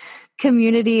this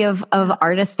community of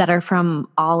artists that are from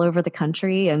all over the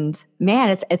country. And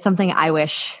man, it's something I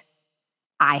wish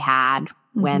I had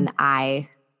when I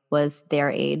was their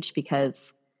age,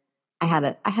 because I had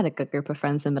a good group of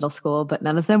friends in middle school, but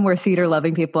none of them were theater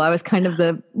loving people. I was kind of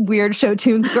the weird show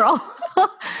tunes girl.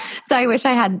 So I wish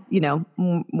I had, you know,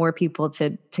 more people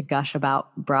to gush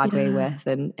about Broadway with.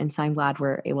 And so I'm glad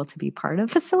we're able to be part of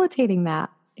facilitating that.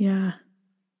 Yeah.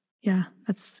 Yeah.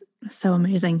 That's so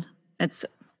amazing.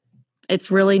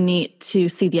 It's really neat to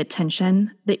see the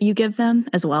attention that you give them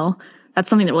as well. That's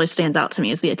something that really stands out to me,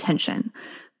 is the attention,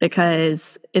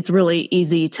 because it's really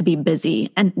easy to be busy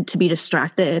and to be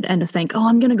distracted and to think, oh,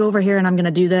 I'm going to go over here and I'm going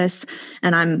to do this.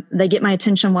 And they get my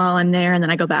attention while I'm there and then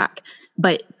I go back.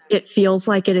 But it feels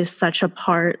like it is such a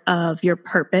part of your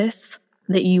purpose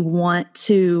that you want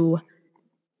to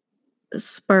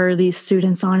spur these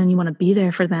students on and you want to be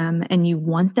there for them and you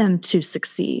want them to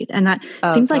succeed. And that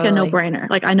seems like a no-brainer.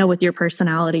 Like, I know with your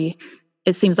personality,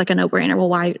 it seems like a no-brainer. Well,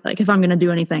 why, like, if I'm going to do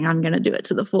anything, I'm going to do it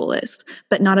to the fullest.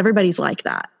 But not everybody's like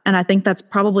that. And I think that's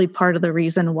probably part of the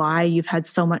reason why you've had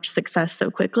so much success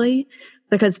so quickly,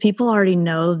 because people already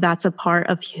know that's a part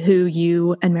of who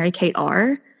you and Mary Kate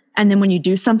are. And then when you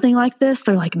do something like this,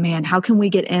 they're like, man, how can we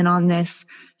get in on this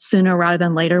sooner rather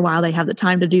than later while they have the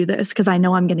time to do this? Because I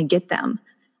know I'm going to get them.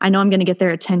 I know I'm going to get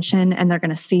their attention and they're going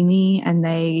to see me and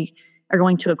they are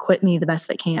going to equip me the best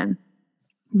they can.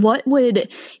 What would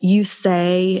you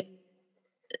say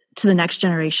to the next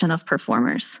generation of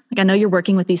performers? Like, I know you're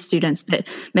working with these students, but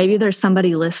maybe there's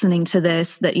somebody listening to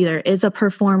this that either is a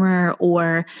performer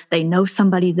or they know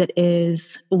somebody that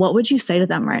is. What would you say to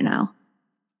them right now?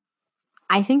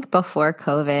 I think before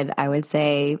COVID, I would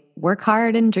say work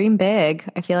hard and dream big.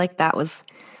 I feel like that was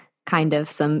kind of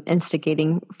some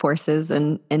instigating forces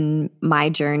in my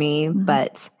journey. Mm-hmm.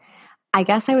 But I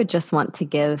guess I would just want to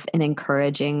give an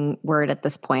encouraging word at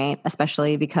this point,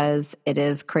 especially because it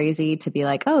is crazy to be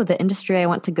like, oh, the industry I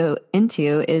want to go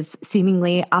into is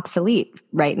seemingly obsolete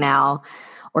right now,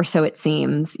 or so it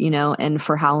seems, and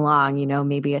for how long,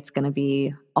 maybe it's going to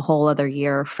be a whole other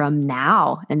year from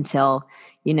now until,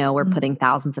 we're putting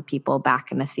thousands of people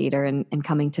back in the theater and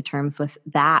coming to terms with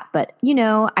that. But,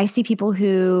 I see people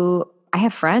I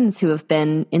have friends who have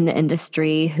been in the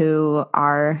industry who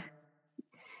are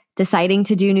deciding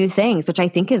to do new things, which I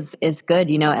think is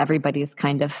good. Everybody's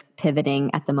kind of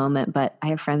pivoting at the moment, but I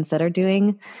have friends that are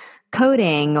doing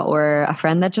coding, or a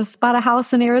friend that just bought a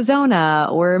house in Arizona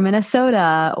or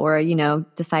Minnesota, or,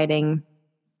 deciding,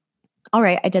 all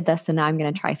right, I did this and now I'm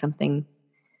going to try something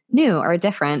new or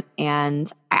different. And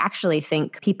I actually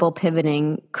think people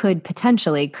pivoting could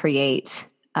potentially create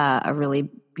a really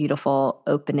beautiful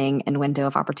opening and window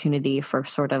of opportunity for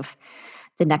sort of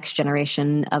the next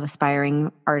generation of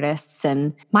aspiring artists.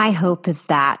 And my hope is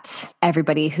that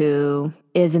everybody who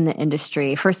is in the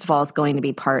industry, first of all, is going to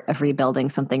be part of rebuilding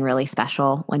something really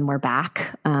special when we're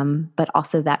back. But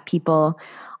also that people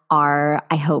are,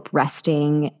 I hope,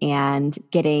 resting and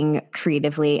getting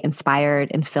creatively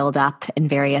inspired and filled up in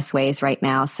various ways right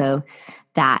now, so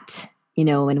that,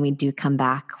 when we do come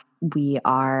back, we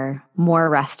are more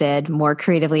rested, more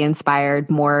creatively inspired,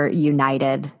 more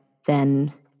united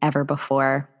than ever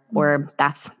before. Or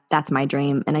that's my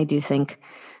dream. And I do think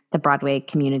the Broadway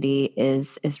community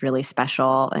is really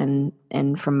special.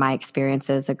 And from my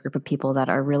experiences, a group of people that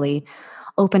are really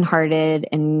open-hearted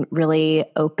and really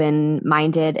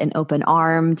open-minded and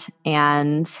open-armed.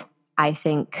 And I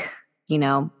think,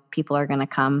 people are going to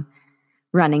come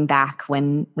running back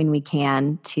when we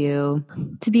can to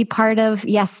be part of,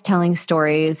 yes, telling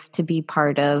stories, to be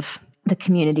part of the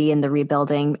community and the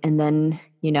rebuilding. And then,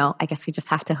 I guess we just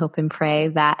have to hope and pray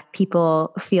that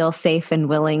people feel safe and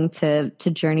willing to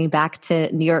journey back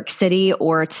to New York City,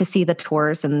 or to see the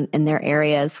tours in their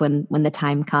areas when the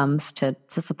time comes to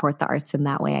support the arts in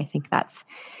that way. I think that's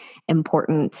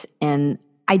important. And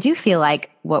I do feel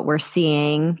like what we're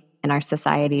seeing in our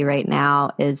society right now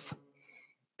is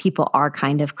people are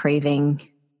kind of craving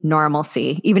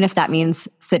normalcy, even if that means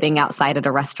sitting outside at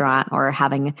a restaurant or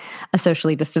having a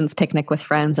socially distanced picnic with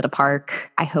friends at a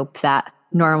park. I hope that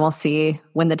normalcy,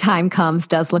 when the time comes,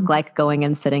 does look like going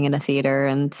and sitting in a theater.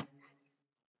 And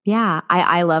yeah,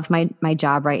 I love my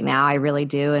job right now. I really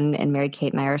do. And Mary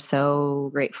Kate and I are so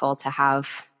grateful to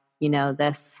have,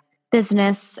 this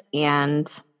business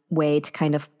and way to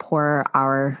kind of pour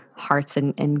our hearts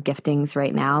and giftings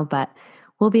right now. But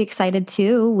we'll be excited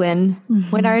too when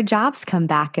our jobs come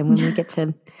back and when we get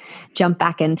to jump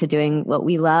back into doing what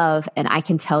we love. And I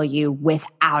can tell you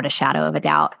without a shadow of a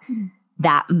doubt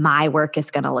that my work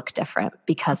is going to look different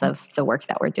because of the work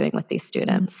that we're doing with these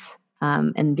students,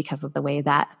 and because of the way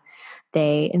that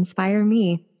they inspire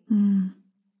me.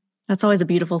 That's always a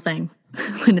beautiful thing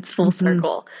when it's full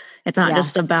circle. It's not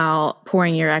just about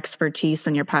pouring your expertise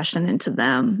and your passion into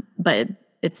them, but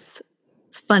it's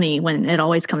funny when it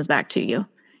always comes back to you.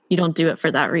 You don't do it for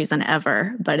that reason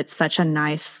ever, but it's such a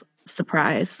nice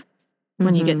surprise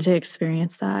when you get to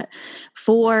experience that.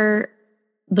 For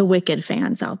the Wicked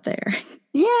fans out there,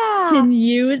 can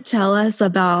you tell us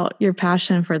about your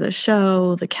passion for the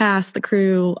show, the cast, the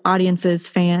crew, audiences,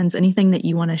 fans, anything that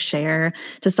you want to share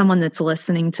to someone that's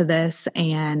listening to this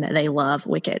and they love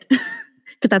Wicked?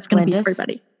 Because that's going to be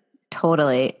everybody.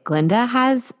 Totally. Glinda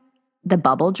the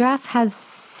bubble dress has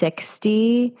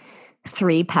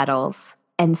 63 petals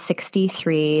and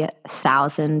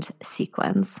 63,000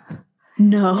 sequins.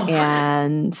 No.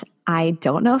 And I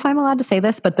don't know if I'm allowed to say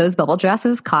this, but those bubble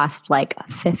dresses cost like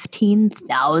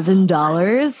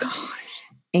 $15,000.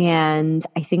 And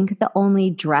I think the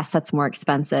only dress that's more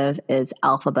expensive is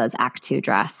Elphaba's Act 2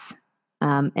 dress.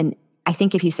 And I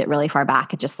think if you sit really far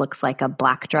back, it just looks like a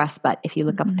black dress. But if you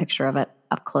look up a picture of it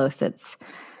up close, it's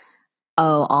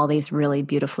all these really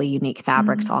beautifully unique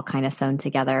fabrics all kind of sewn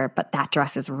together. But that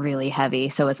dress is really heavy.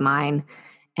 So is mine.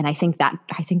 And I think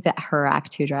that her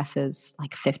Act Two dress is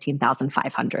like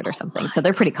 $15,500 or something. So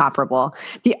they're pretty comparable.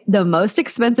 The most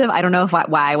expensive, I don't know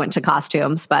why I went to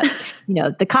costumes, but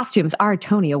the costumes are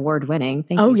Tony Award winning.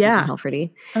 Thank you, Susan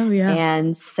Hilferty. Oh yeah.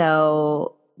 And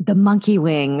so the monkey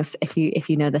wings, if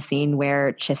you know the scene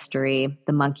where Chistery,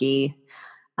 the monkey,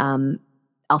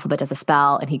 Elphaba does a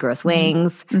spell and he grows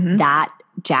wings, that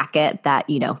jacket that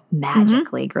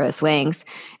magically grows wings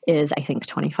is, I think,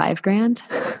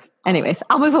 $25,000. Anyways,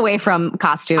 I'll move away from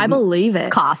costume. I believe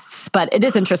it. Costs, but it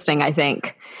is interesting, I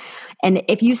think. And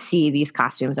if you see these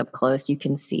costumes up close, you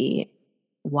can see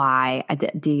why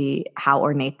how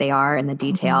ornate they are, and the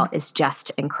detail is just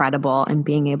incredible. And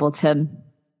being able to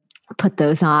put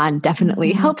those on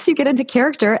definitely helps you get into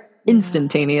character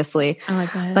instantaneously. I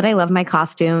like that. But I love my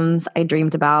costumes. I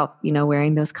dreamed about,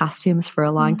 wearing those costumes for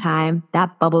a long time.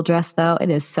 That bubble dress, though, it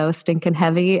is so stinking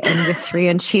heavy, and with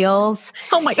 3-inch heels.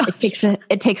 Oh my God.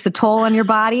 It takes a toll on your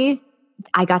body.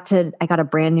 I got a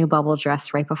brand new bubble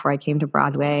dress right before I came to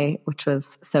Broadway, which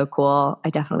was so cool. I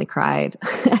definitely cried.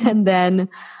 And then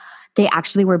they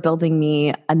actually were building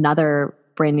me another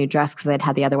brand new dress because I'd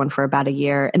had the other one for about a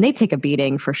year, and they take a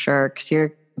beating for sure because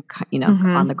you're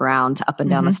on the ground, up and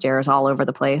down the stairs, all over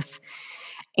the place.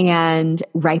 And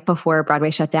right before Broadway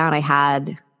shut down, I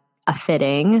had a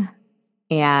fitting,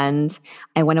 and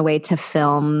I went away to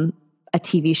film a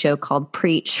TV show called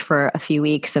Preach for a few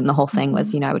weeks. And the whole thing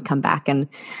was, I would come back and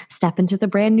step into the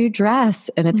brand new dress.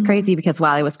 And it's crazy because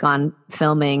while I was gone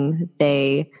filming,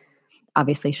 they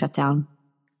obviously shut down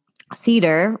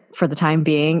theater for the time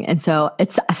being. And so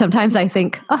sometimes I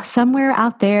think, somewhere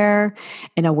out there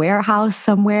in a warehouse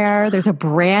somewhere, there's a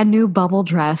brand new bubble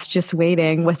dress just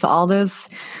waiting with all those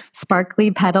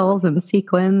sparkly petals and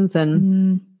sequins.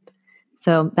 And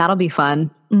so that'll be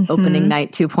fun. Opening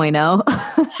night 2.0.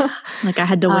 Like I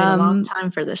had to wait a long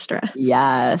time for this dress.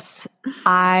 Yes.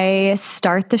 I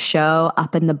start the show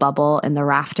up in the bubble in the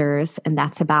rafters, and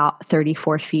that's about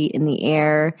 34 feet in the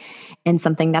air. And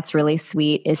something that's really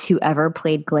sweet is whoever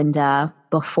played Glinda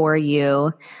before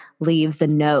you leaves a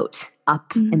note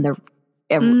up in the,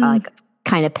 like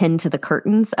kind of pinned to the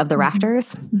curtains of the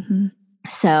rafters.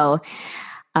 So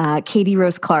Katie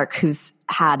Rose Clark, who's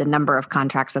had a number of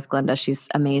contracts as Glinda, she's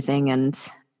amazing. And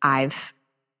I've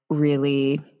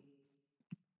really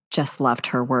just loved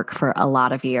her work for a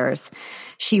lot of years.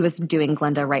 She was doing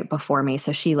Glinda right before me,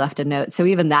 so she left a note. So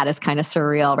even that is kind of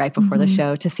surreal right before the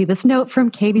show to see this note from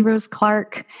Katie Rose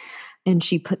Clark. And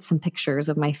she put some pictures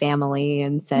of my family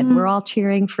and said, we're all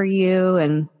cheering for you.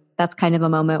 And that's kind of a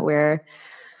moment where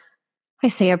I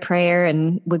say a prayer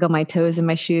and wiggle my toes in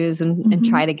my shoes and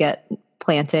try to get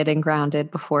planted and grounded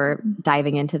before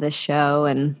diving into this show.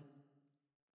 And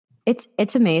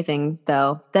it's amazing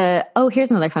though.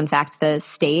 Here's another fun fact. The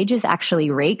stage is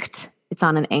actually raked. It's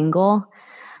on an angle.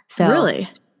 So really?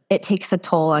 It takes a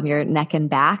toll on your neck and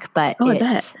back, but I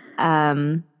bet.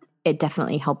 It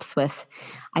definitely helps with,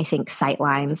 I think, sight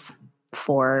lines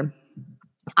for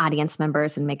audience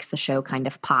members and makes the show kind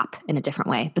of pop in a different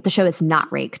way. But the show is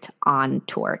not raked on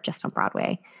tour, just on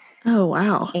Broadway. Oh,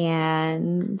 wow.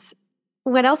 And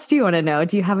what else do you want to know?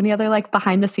 Do you have any other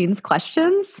behind the scenes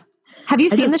questions? Have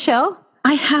you seen the show?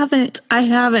 I haven't.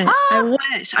 I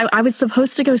wish. I was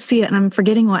supposed to go see it, and I'm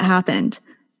forgetting what happened.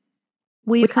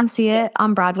 Will you come see it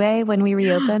on Broadway when we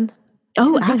reopen?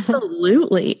 Oh,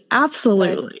 absolutely.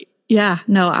 Absolutely. Yeah.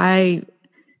 No, I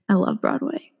love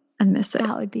Broadway. I miss it.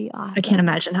 That would be awesome. I can't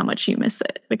imagine how much you miss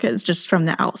it, because just from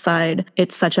the outside,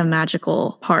 it's such a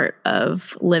magical part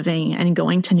of living and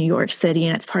going to New York City,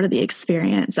 and it's part of the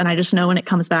experience. And I just know when it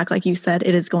comes back, like you said,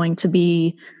 it is going to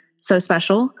be so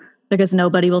special because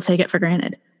nobody will take it for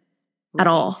granted at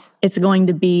all. It's going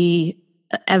to be,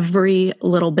 every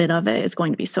little bit of it is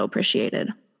going to be so appreciated.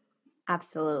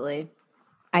 Absolutely.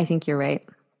 I think you're right.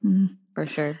 For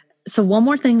sure. So one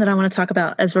more thing that I want to talk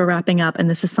about as we're wrapping up, and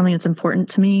this is something that's important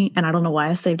to me, and I don't know why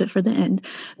I saved it for the end,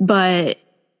 but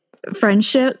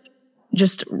friendship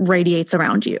just radiates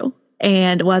around you.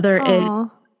 And whether it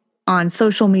on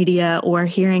social media or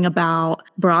hearing about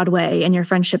Broadway and your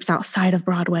friendships outside of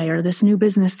Broadway or this new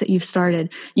business that you've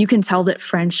started, you can tell that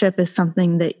friendship is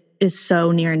something that is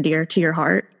so near and dear to your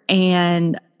heart.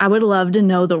 And I would love to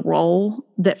know the role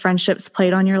that friendships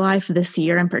played on your life this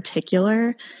year in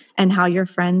particular, and how your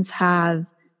friends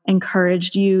have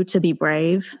encouraged you to be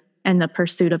brave in the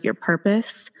pursuit of your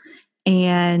purpose.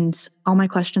 And all my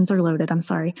questions are loaded. I'm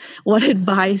sorry. What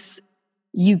advice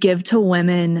you give to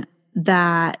women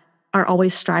that are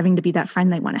always striving to be that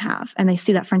friend they want to have, and they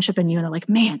see that friendship in you and they're like,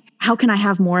 man, how can I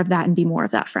have more of that and be more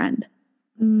of that friend?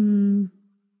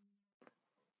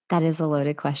 That is a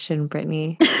loaded question,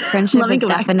 Brittany. Friendship Let me is go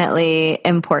back. definitely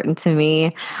important to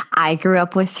me. I grew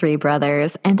up with 3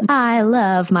 brothers and I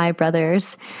love my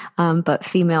brothers. But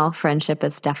female friendship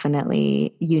is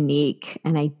definitely unique.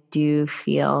 And I do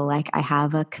feel like I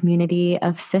have a community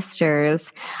of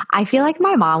sisters. I feel like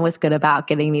my mom was good about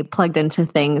getting me plugged into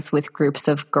things with groups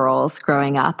of girls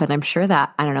growing up. And I'm sure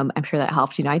that, I don't know, I'm sure that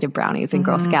helped. I did brownies and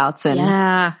Girl Scouts and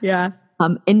Yeah.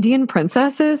 Indian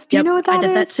princesses. Do you know what that is? I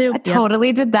did that too. I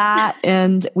totally did that.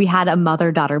 And we had a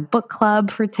mother-daughter book club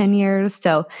for 10 years.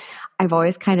 So I've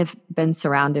always kind of been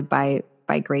surrounded by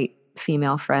great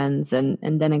female friends. And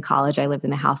then in college, I lived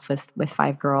in a house with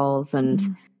 5 girls. And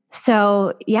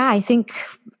so, yeah, I think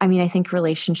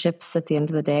relationships at the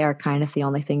end of the day are kind of the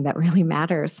only thing that really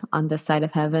matters on this side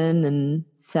of heaven. And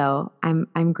so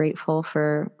I'm grateful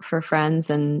for friends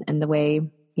and the way,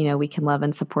 we can love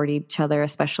and support each other,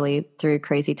 especially through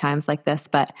crazy times like this.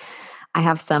 But I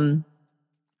have some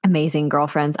amazing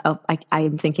girlfriends.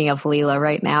 I'm thinking of Leela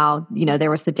right now. There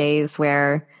was the days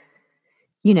where,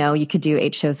 you could do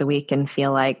 8 shows a week and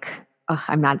feel like, oh,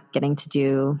 I'm not getting to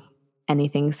do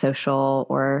anything social,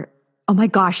 or, oh my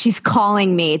gosh, she's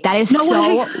calling me. That is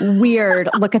weird.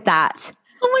 Look at that.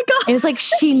 Oh my God. It was like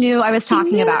she knew I was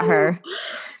talking about her.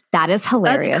 That is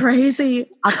hilarious. That's crazy.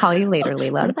 I'll call you later,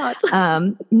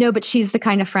 Leela. No, but she's the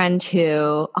kind of friend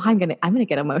who, I'm gonna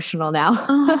get emotional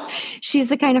now. She's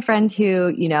the kind of friend who,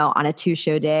 on a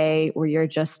 2-show day where you're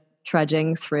just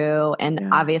trudging through, and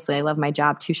obviously I love my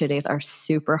job. 2-show days are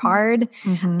super hard,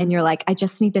 and you're like, I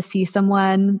just need to see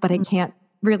someone, but I can't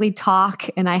really talk,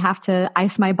 and I have to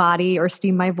ice my body or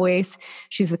steam my voice.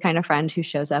 She's the kind of friend who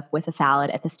shows up with a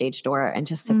salad at the stage door and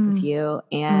just sits with you.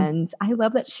 And I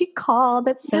love that she called.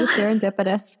 That's so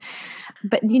serendipitous.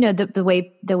 But the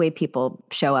way people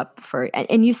show up for,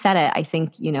 and you said it, I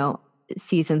think,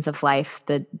 seasons of life,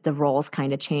 the roles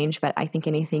kind of change, but I think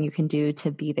anything you can do to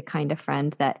be the kind of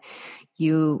friend that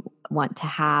you want to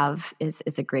have is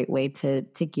a great way to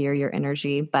gear your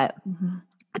energy. But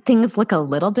things look a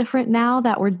little different now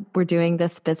that we're doing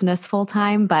this business full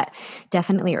time, but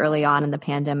definitely early on in the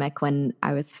pandemic, when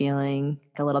I was feeling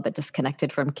a little bit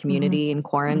disconnected from community and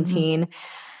quarantine,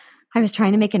 I was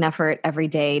trying to make an effort every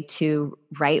day to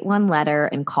write 1 letter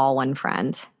and call 1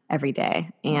 friend every day.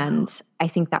 And I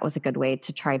think that was a good way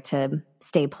to try to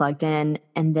stay plugged in.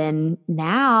 And then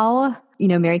now,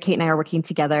 Mary Kate and I are working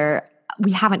together.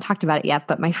 We haven't talked about it yet,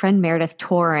 but my friend Meredith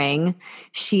Touring,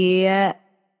 she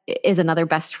is another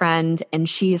best friend, and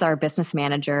she's our business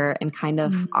manager and kind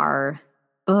of our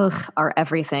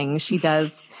everything. She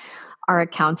does our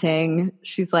accounting.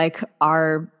 She's like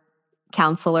our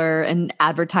counselor and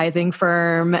advertising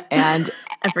firm and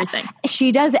everything.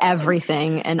 She does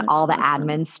everything and all the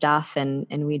admin stuff,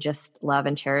 and we just love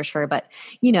and cherish her. But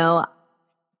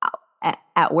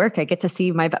at work, I get to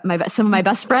see some of my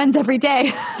best friends every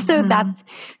day. So that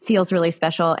feels really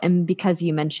special. And because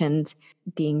you mentioned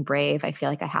being brave, I feel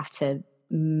like I have to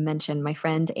mention my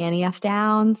friend Annie F.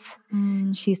 Downs.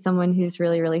 She's someone who's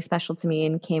really, really special to me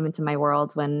and came into my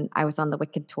world when I was on the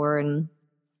Wicked tour, and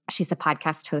she's a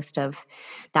podcast host of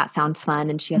That Sounds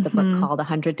Fun. And she has a book called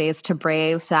 100 Days to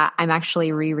Brave that I'm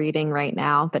actually rereading right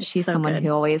now. But she's so someone who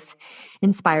always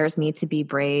inspires me to be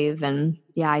brave. And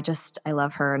yeah, I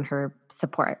love her and her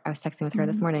support. I was texting with her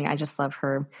this morning. I just love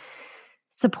her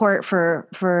support for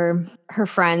her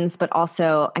friends, but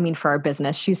also, for our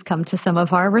business. She's come to some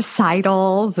of our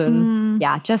recitals and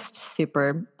just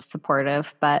super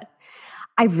supportive. But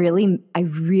I really,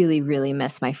 really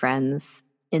miss my friends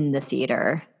in the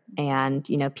theater. And,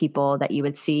 people that you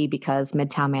would see, because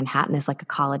Midtown Manhattan is like a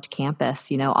college campus,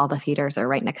 all the theaters are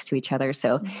right next to each other.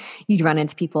 So you'd run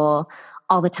into people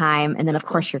all the time. And then of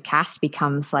course your cast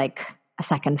becomes like a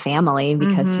second family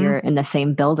because you're in the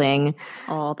same building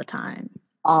all the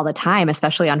time,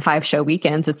 especially on 5-show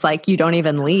weekends. It's like, you don't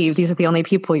even leave. These are the only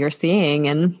people you're seeing.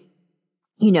 And,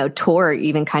 tour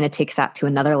even kind of takes that to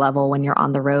another level when you're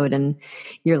on the road and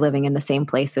you're living in the same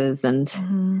places, and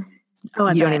you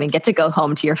don't even get to go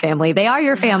home to your family. They are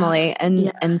your family.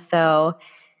 And so,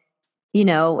 in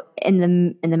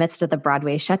the midst of the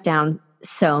Broadway shutdown,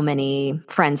 so many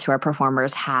friends who are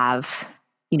performers have,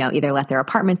 either let their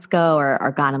apartments go or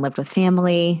are gone and lived with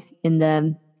family in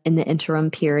the interim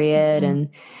period. And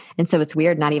so it's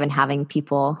weird not even having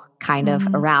people kind of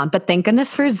around, but thank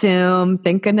goodness for Zoom,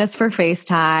 thank goodness for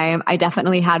FaceTime. I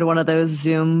definitely had one of those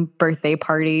Zoom birthday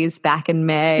parties back in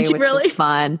May, which was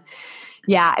fun.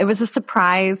 Yeah, it was a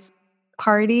surprise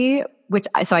party,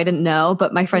 so I didn't know,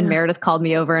 but my friend Meredith called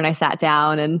me over and I sat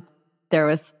down and there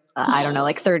was,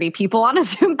 like 30 people on a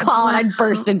Zoom call and I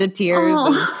burst into tears.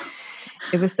 And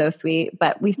it was so sweet.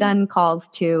 But we've done calls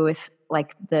too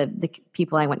like the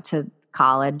people I went to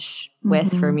college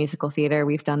with for musical theater,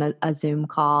 we've done a Zoom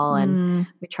call, and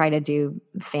we try to do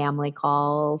family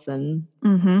calls, and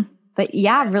but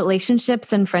yeah,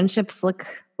 relationships and friendships look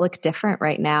different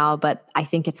right now, but I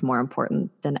think it's more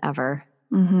important than ever.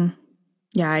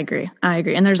 Yeah, I agree.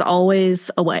 And there's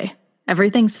always a way.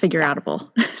 Everything's figure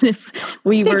outable. If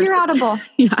we Figure outable.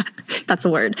 Yeah, that's a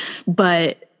word.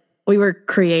 But we were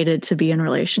created to be in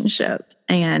relationship.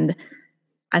 And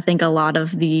I think a lot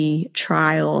of the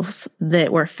trials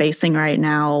that we're facing right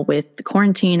now with the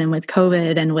quarantine and with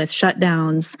COVID and with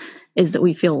shutdowns is that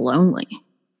we feel lonely.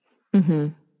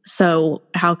 So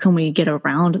how can we get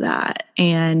around that?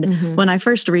 And when I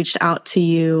first reached out to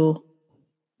you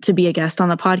to be a guest on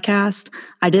the podcast,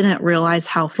 I didn't realize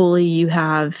how fully you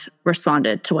have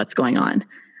responded to what's going on.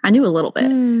 I knew a little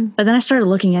bit, but then I started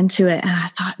looking into it and I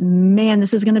thought, man,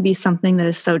 this is going to be something that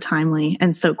is so timely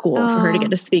and so cool for her to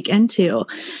get to speak into.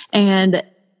 And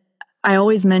I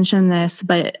always mention this,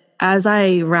 but as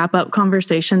I wrap up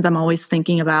conversations, I'm always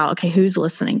thinking about, okay, who's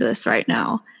listening to this right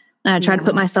now? And I try to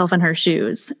put myself in her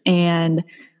shoes, and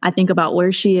I think about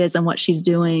where she is and what she's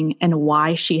doing and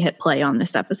why she hit play on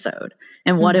this episode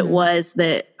and what it was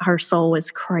that her soul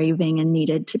was craving and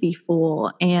needed to be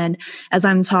full. And as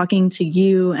I'm talking to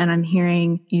you and I'm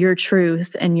hearing your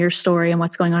truth and your story and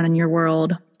what's going on in your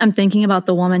world, I'm thinking about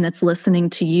the woman that's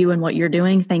listening to you and what you're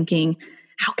doing, thinking,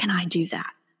 how can I do that?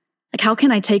 Like, how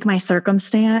can I take my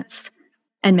circumstance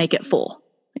and make it full?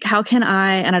 Like, how can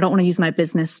I, and I don't want to use my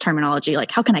business terminology,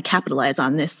 like, how can I capitalize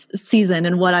on this season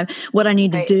and what I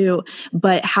need to do?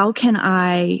 But how can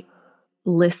I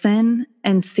listen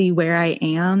and see where I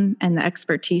am and the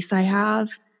expertise I have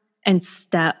and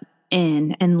step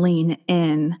in and lean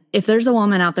in? If there's a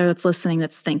woman out there that's listening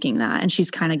that's thinking that and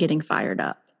she's kind of getting fired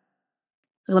up,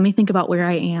 let me think about where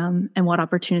I am and what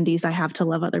opportunities I have to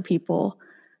love other people.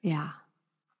 Yeah.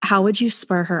 How would you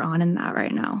spur her on in that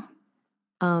right now?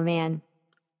 Oh man.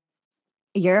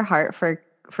 Your heart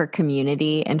for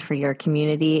community and for your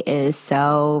community is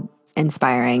so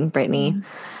inspiring, Brittany.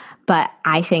 But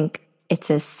I think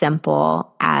it's as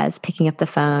simple as picking up the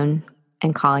phone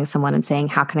and calling someone and saying,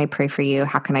 how can I pray for you?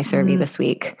 How can I serve you this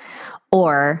week?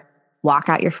 Or walk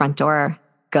out your front door,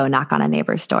 go knock on a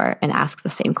neighbor's door and ask the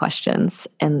same questions.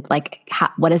 And like,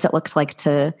 what does it look like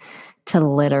to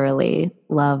literally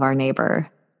love our neighbor?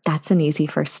 That's an easy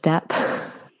first step.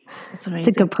 That's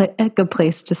amazing. It's a good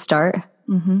place to start.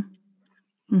 And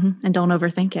don't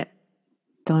overthink it.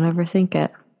 Don't overthink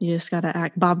it. You just got to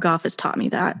act. Bob Goff has taught me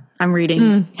that. I'm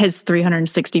reading his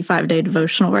 365-day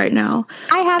devotional right now.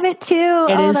 I have it too.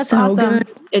 That's so awesome.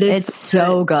 Good. It's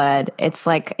so good. It's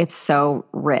like, it's so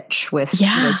rich with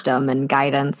wisdom and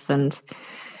guidance, and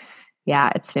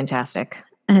it's fantastic.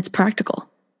 And it's practical.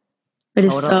 It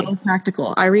is so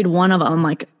practical. I read one of them, I'm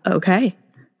like, okay,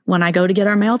 when I go to get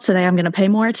our mail today, I'm going to pay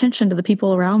more attention to the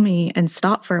people around me and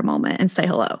stop for a moment and say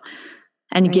hello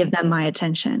and give them my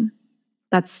attention.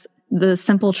 That's the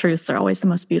simple truths are always the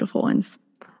most beautiful ones.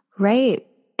 Right.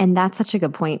 And that's such a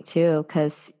good point too,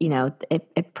 because,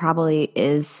 it probably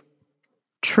is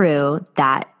true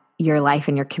that your life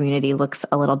and your community looks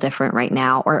a little different right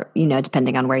now, or,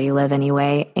 depending on where you live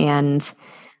anyway. And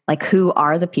like, who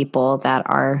are the people that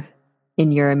are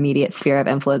in your immediate sphere of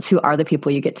influence? Who are the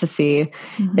people you get to see?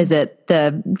 Is it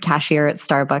the cashier at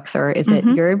Starbucks, or is it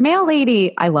your mail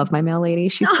lady? I love my mail lady.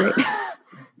 She's great.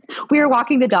 We were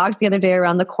walking the dogs the other day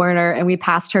around the corner, and we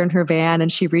passed her in her van,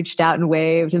 and she reached out and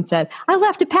waved and said, I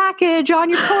left a package on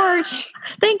your porch.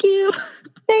 Thank you.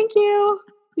 Thank you.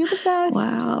 You're the best.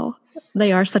 Wow.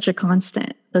 They are such a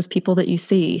constant, those people that you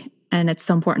see. And it's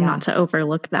so important not to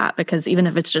overlook that, because even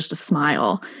if it's just a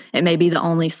smile, it may be the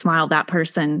only smile that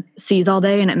person sees all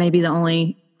day. And it may be the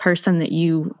only person that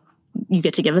you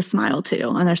get to give a smile to.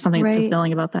 And there's something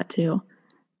fulfilling about that too.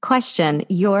 Question.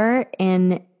 You're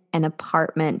in an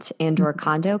apartment and or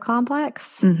condo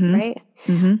complex, right?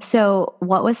 So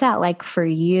what was that like for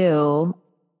you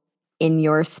in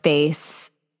your space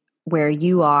where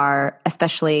you are,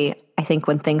 especially I think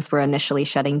when things were initially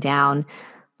shutting down?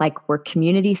 Like, were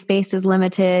community spaces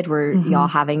limited? Were y'all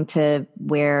having to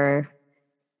wear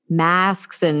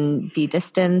masks and be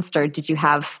distanced? Or did you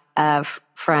have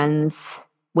friends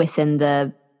within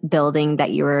the building that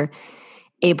you were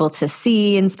able to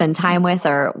see and spend time with?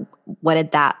 Or what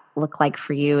did that look like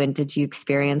for you? And did you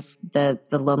experience the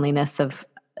loneliness of,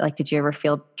 like, did you ever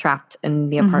feel trapped in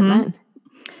the apartment?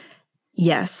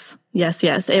 Yes.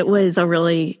 It was a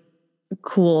really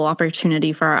cool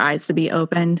opportunity for our eyes to be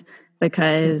opened,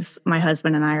 because my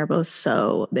husband and I are both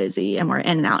so busy, and we're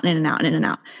in and out and in and out and in and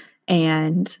out.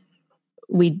 And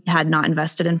we had not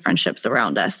invested in friendships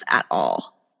around us at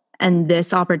all. And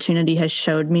this opportunity has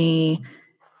showed me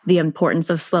the importance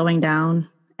of slowing down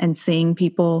and seeing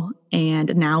people.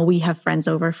 And now we have friends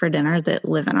over for dinner that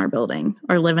live in our building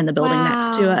or live in the building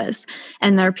next to us.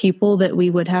 And they're people that we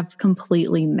would have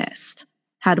completely missed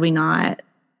had we not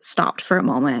stopped for a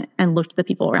moment and looked at the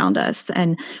people around us.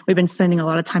 And we've been spending a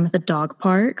lot of time at the dog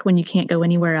park when you can't go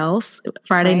anywhere else.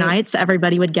 Friday nights,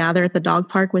 everybody would gather at the dog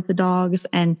park with the dogs.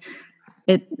 And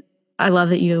I love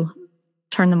that you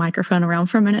turn the microphone around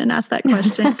for a minute and ask that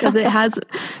question, because it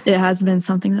has been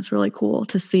something that's really cool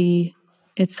to see.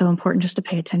 It's so important just to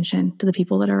pay attention to the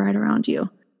people that are right around you.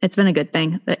 It's been a good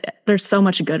thing. There's so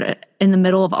much good in the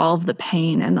middle of all of the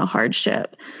pain and the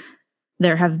hardship.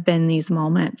 There have been these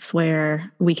moments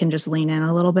where we can just lean in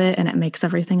a little bit and it makes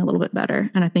everything a little bit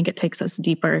better. And I think it takes us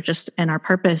deeper just in our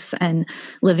purpose and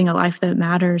living a life that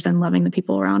matters and loving the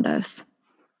people around us.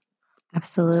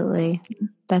 Absolutely.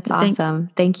 That's awesome.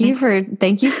 Thank you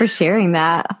for sharing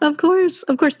that. Of course.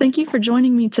 Thank you for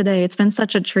joining me today. It's been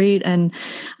such a treat. And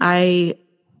I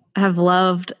have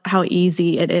loved how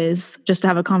easy it is just to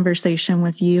have a conversation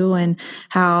with you and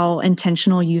how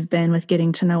intentional you've been with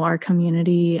getting to know our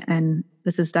community. And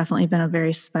this has definitely been a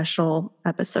very special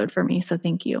episode for me. So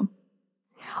thank you.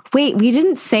 Wait, we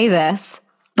didn't say this,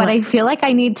 but I feel like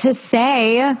I need to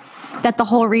say that the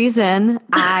whole reason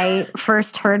I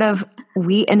first heard of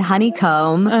Wheat and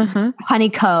Honeycomb,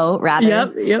 Honeyco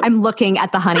rather, yep. I'm looking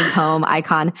at the honeycomb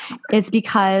icon, is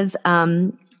because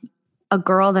a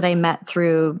girl that I met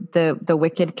through the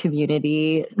Wicked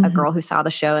community, a girl who saw the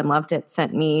show and loved it,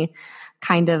 sent me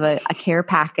kind of a care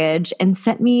package and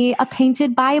sent me a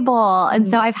painted Bible. And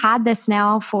so I've had this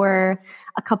now for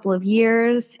a couple of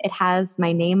years. It has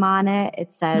my name on it.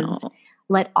 It says,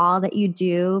 "Let all that you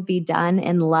do be done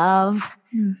in love."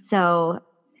 So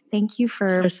thank you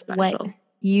for what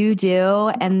you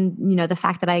do. And, the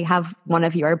fact that I have one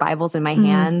of your Bibles in my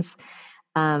hands.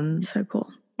 So cool.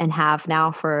 And have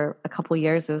now for a couple of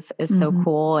years is so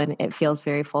cool. And it feels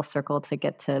very full circle to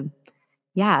get to,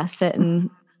 sit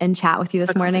and chat with you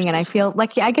this morning. And I feel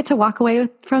like I get to walk away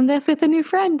from this with a new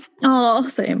friend. Oh,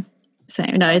 same.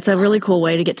 No, it's a really cool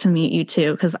way to get to meet you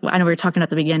too. Because I know we were talking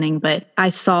at the beginning, but I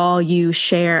saw you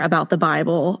share about the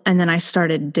Bible and then I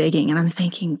started digging and I'm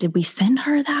thinking, did we send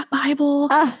her that Bible?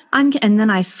 And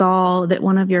then I saw that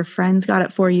one of your friends got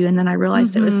it for you. And then I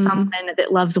realized it was someone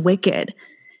that loves Wicked.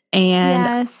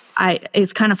 And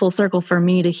it's kind of full circle for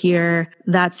me to hear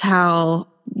that's how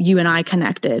you and I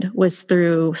connected, was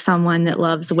through someone that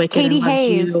loves Wicked. Katie and loves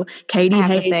Hayes. You. Katie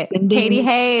Hayes. Katie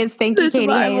Hayes. Thank you, Katie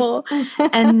Bible. Hayes.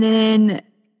 And then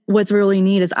what's really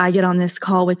neat is I get on this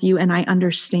call with you and I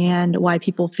understand why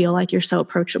people feel like you're so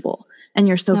approachable and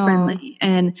you're so friendly.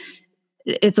 And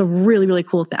it's a really, really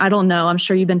cool thing. I don't know. I'm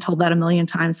sure you've been told that a million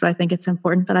times, but I think it's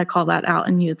important that I call that out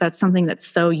in you. That's something that's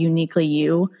so uniquely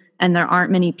you. And there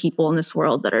aren't many people in this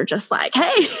world that are just like,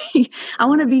 hey, I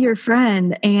want to be your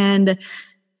friend. And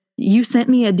you sent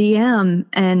me a DM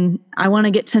and I want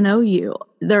to get to know you.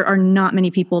 There are not many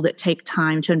people that take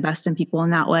time to invest in people in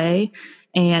that way.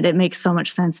 And it makes so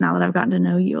much sense now that I've gotten to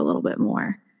know you a little bit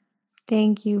more.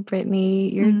 Thank you,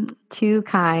 Brittany. You're too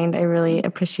kind. I really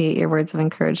appreciate your words of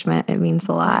encouragement. It means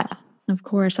a lot. Of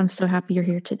course. I'm so happy you're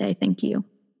here today. Thank you.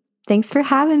 Thanks for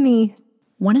having me.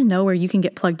 Want to know where you can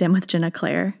get plugged in with Jenna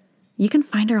Claire? You can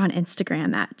find her on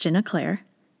Instagram at Jenna Claire,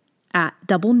 at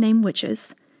Double Name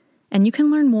Witches, and you can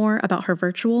learn more about her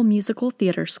virtual musical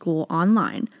theater school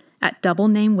online at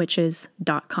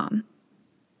doublenamewitches.com.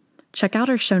 Check out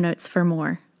our show notes for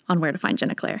more on where to find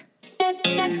Jenna Claire.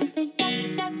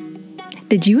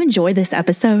 Did you enjoy this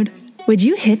episode? Would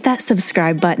you hit that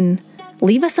subscribe button,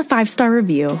 leave us a 5-star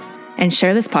review, and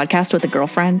share this podcast with a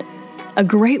girlfriend? A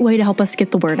great way to help us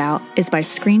get the word out is by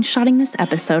screenshotting this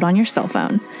episode on your cell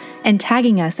phone and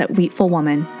tagging us at Wheatful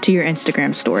Woman to your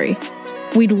Instagram story.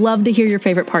 We'd love to hear your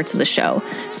favorite parts of the show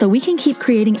so we can keep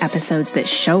creating episodes that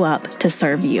show up to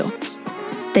serve you.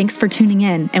 Thanks for tuning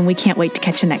in, and we can't wait to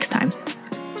catch you next time.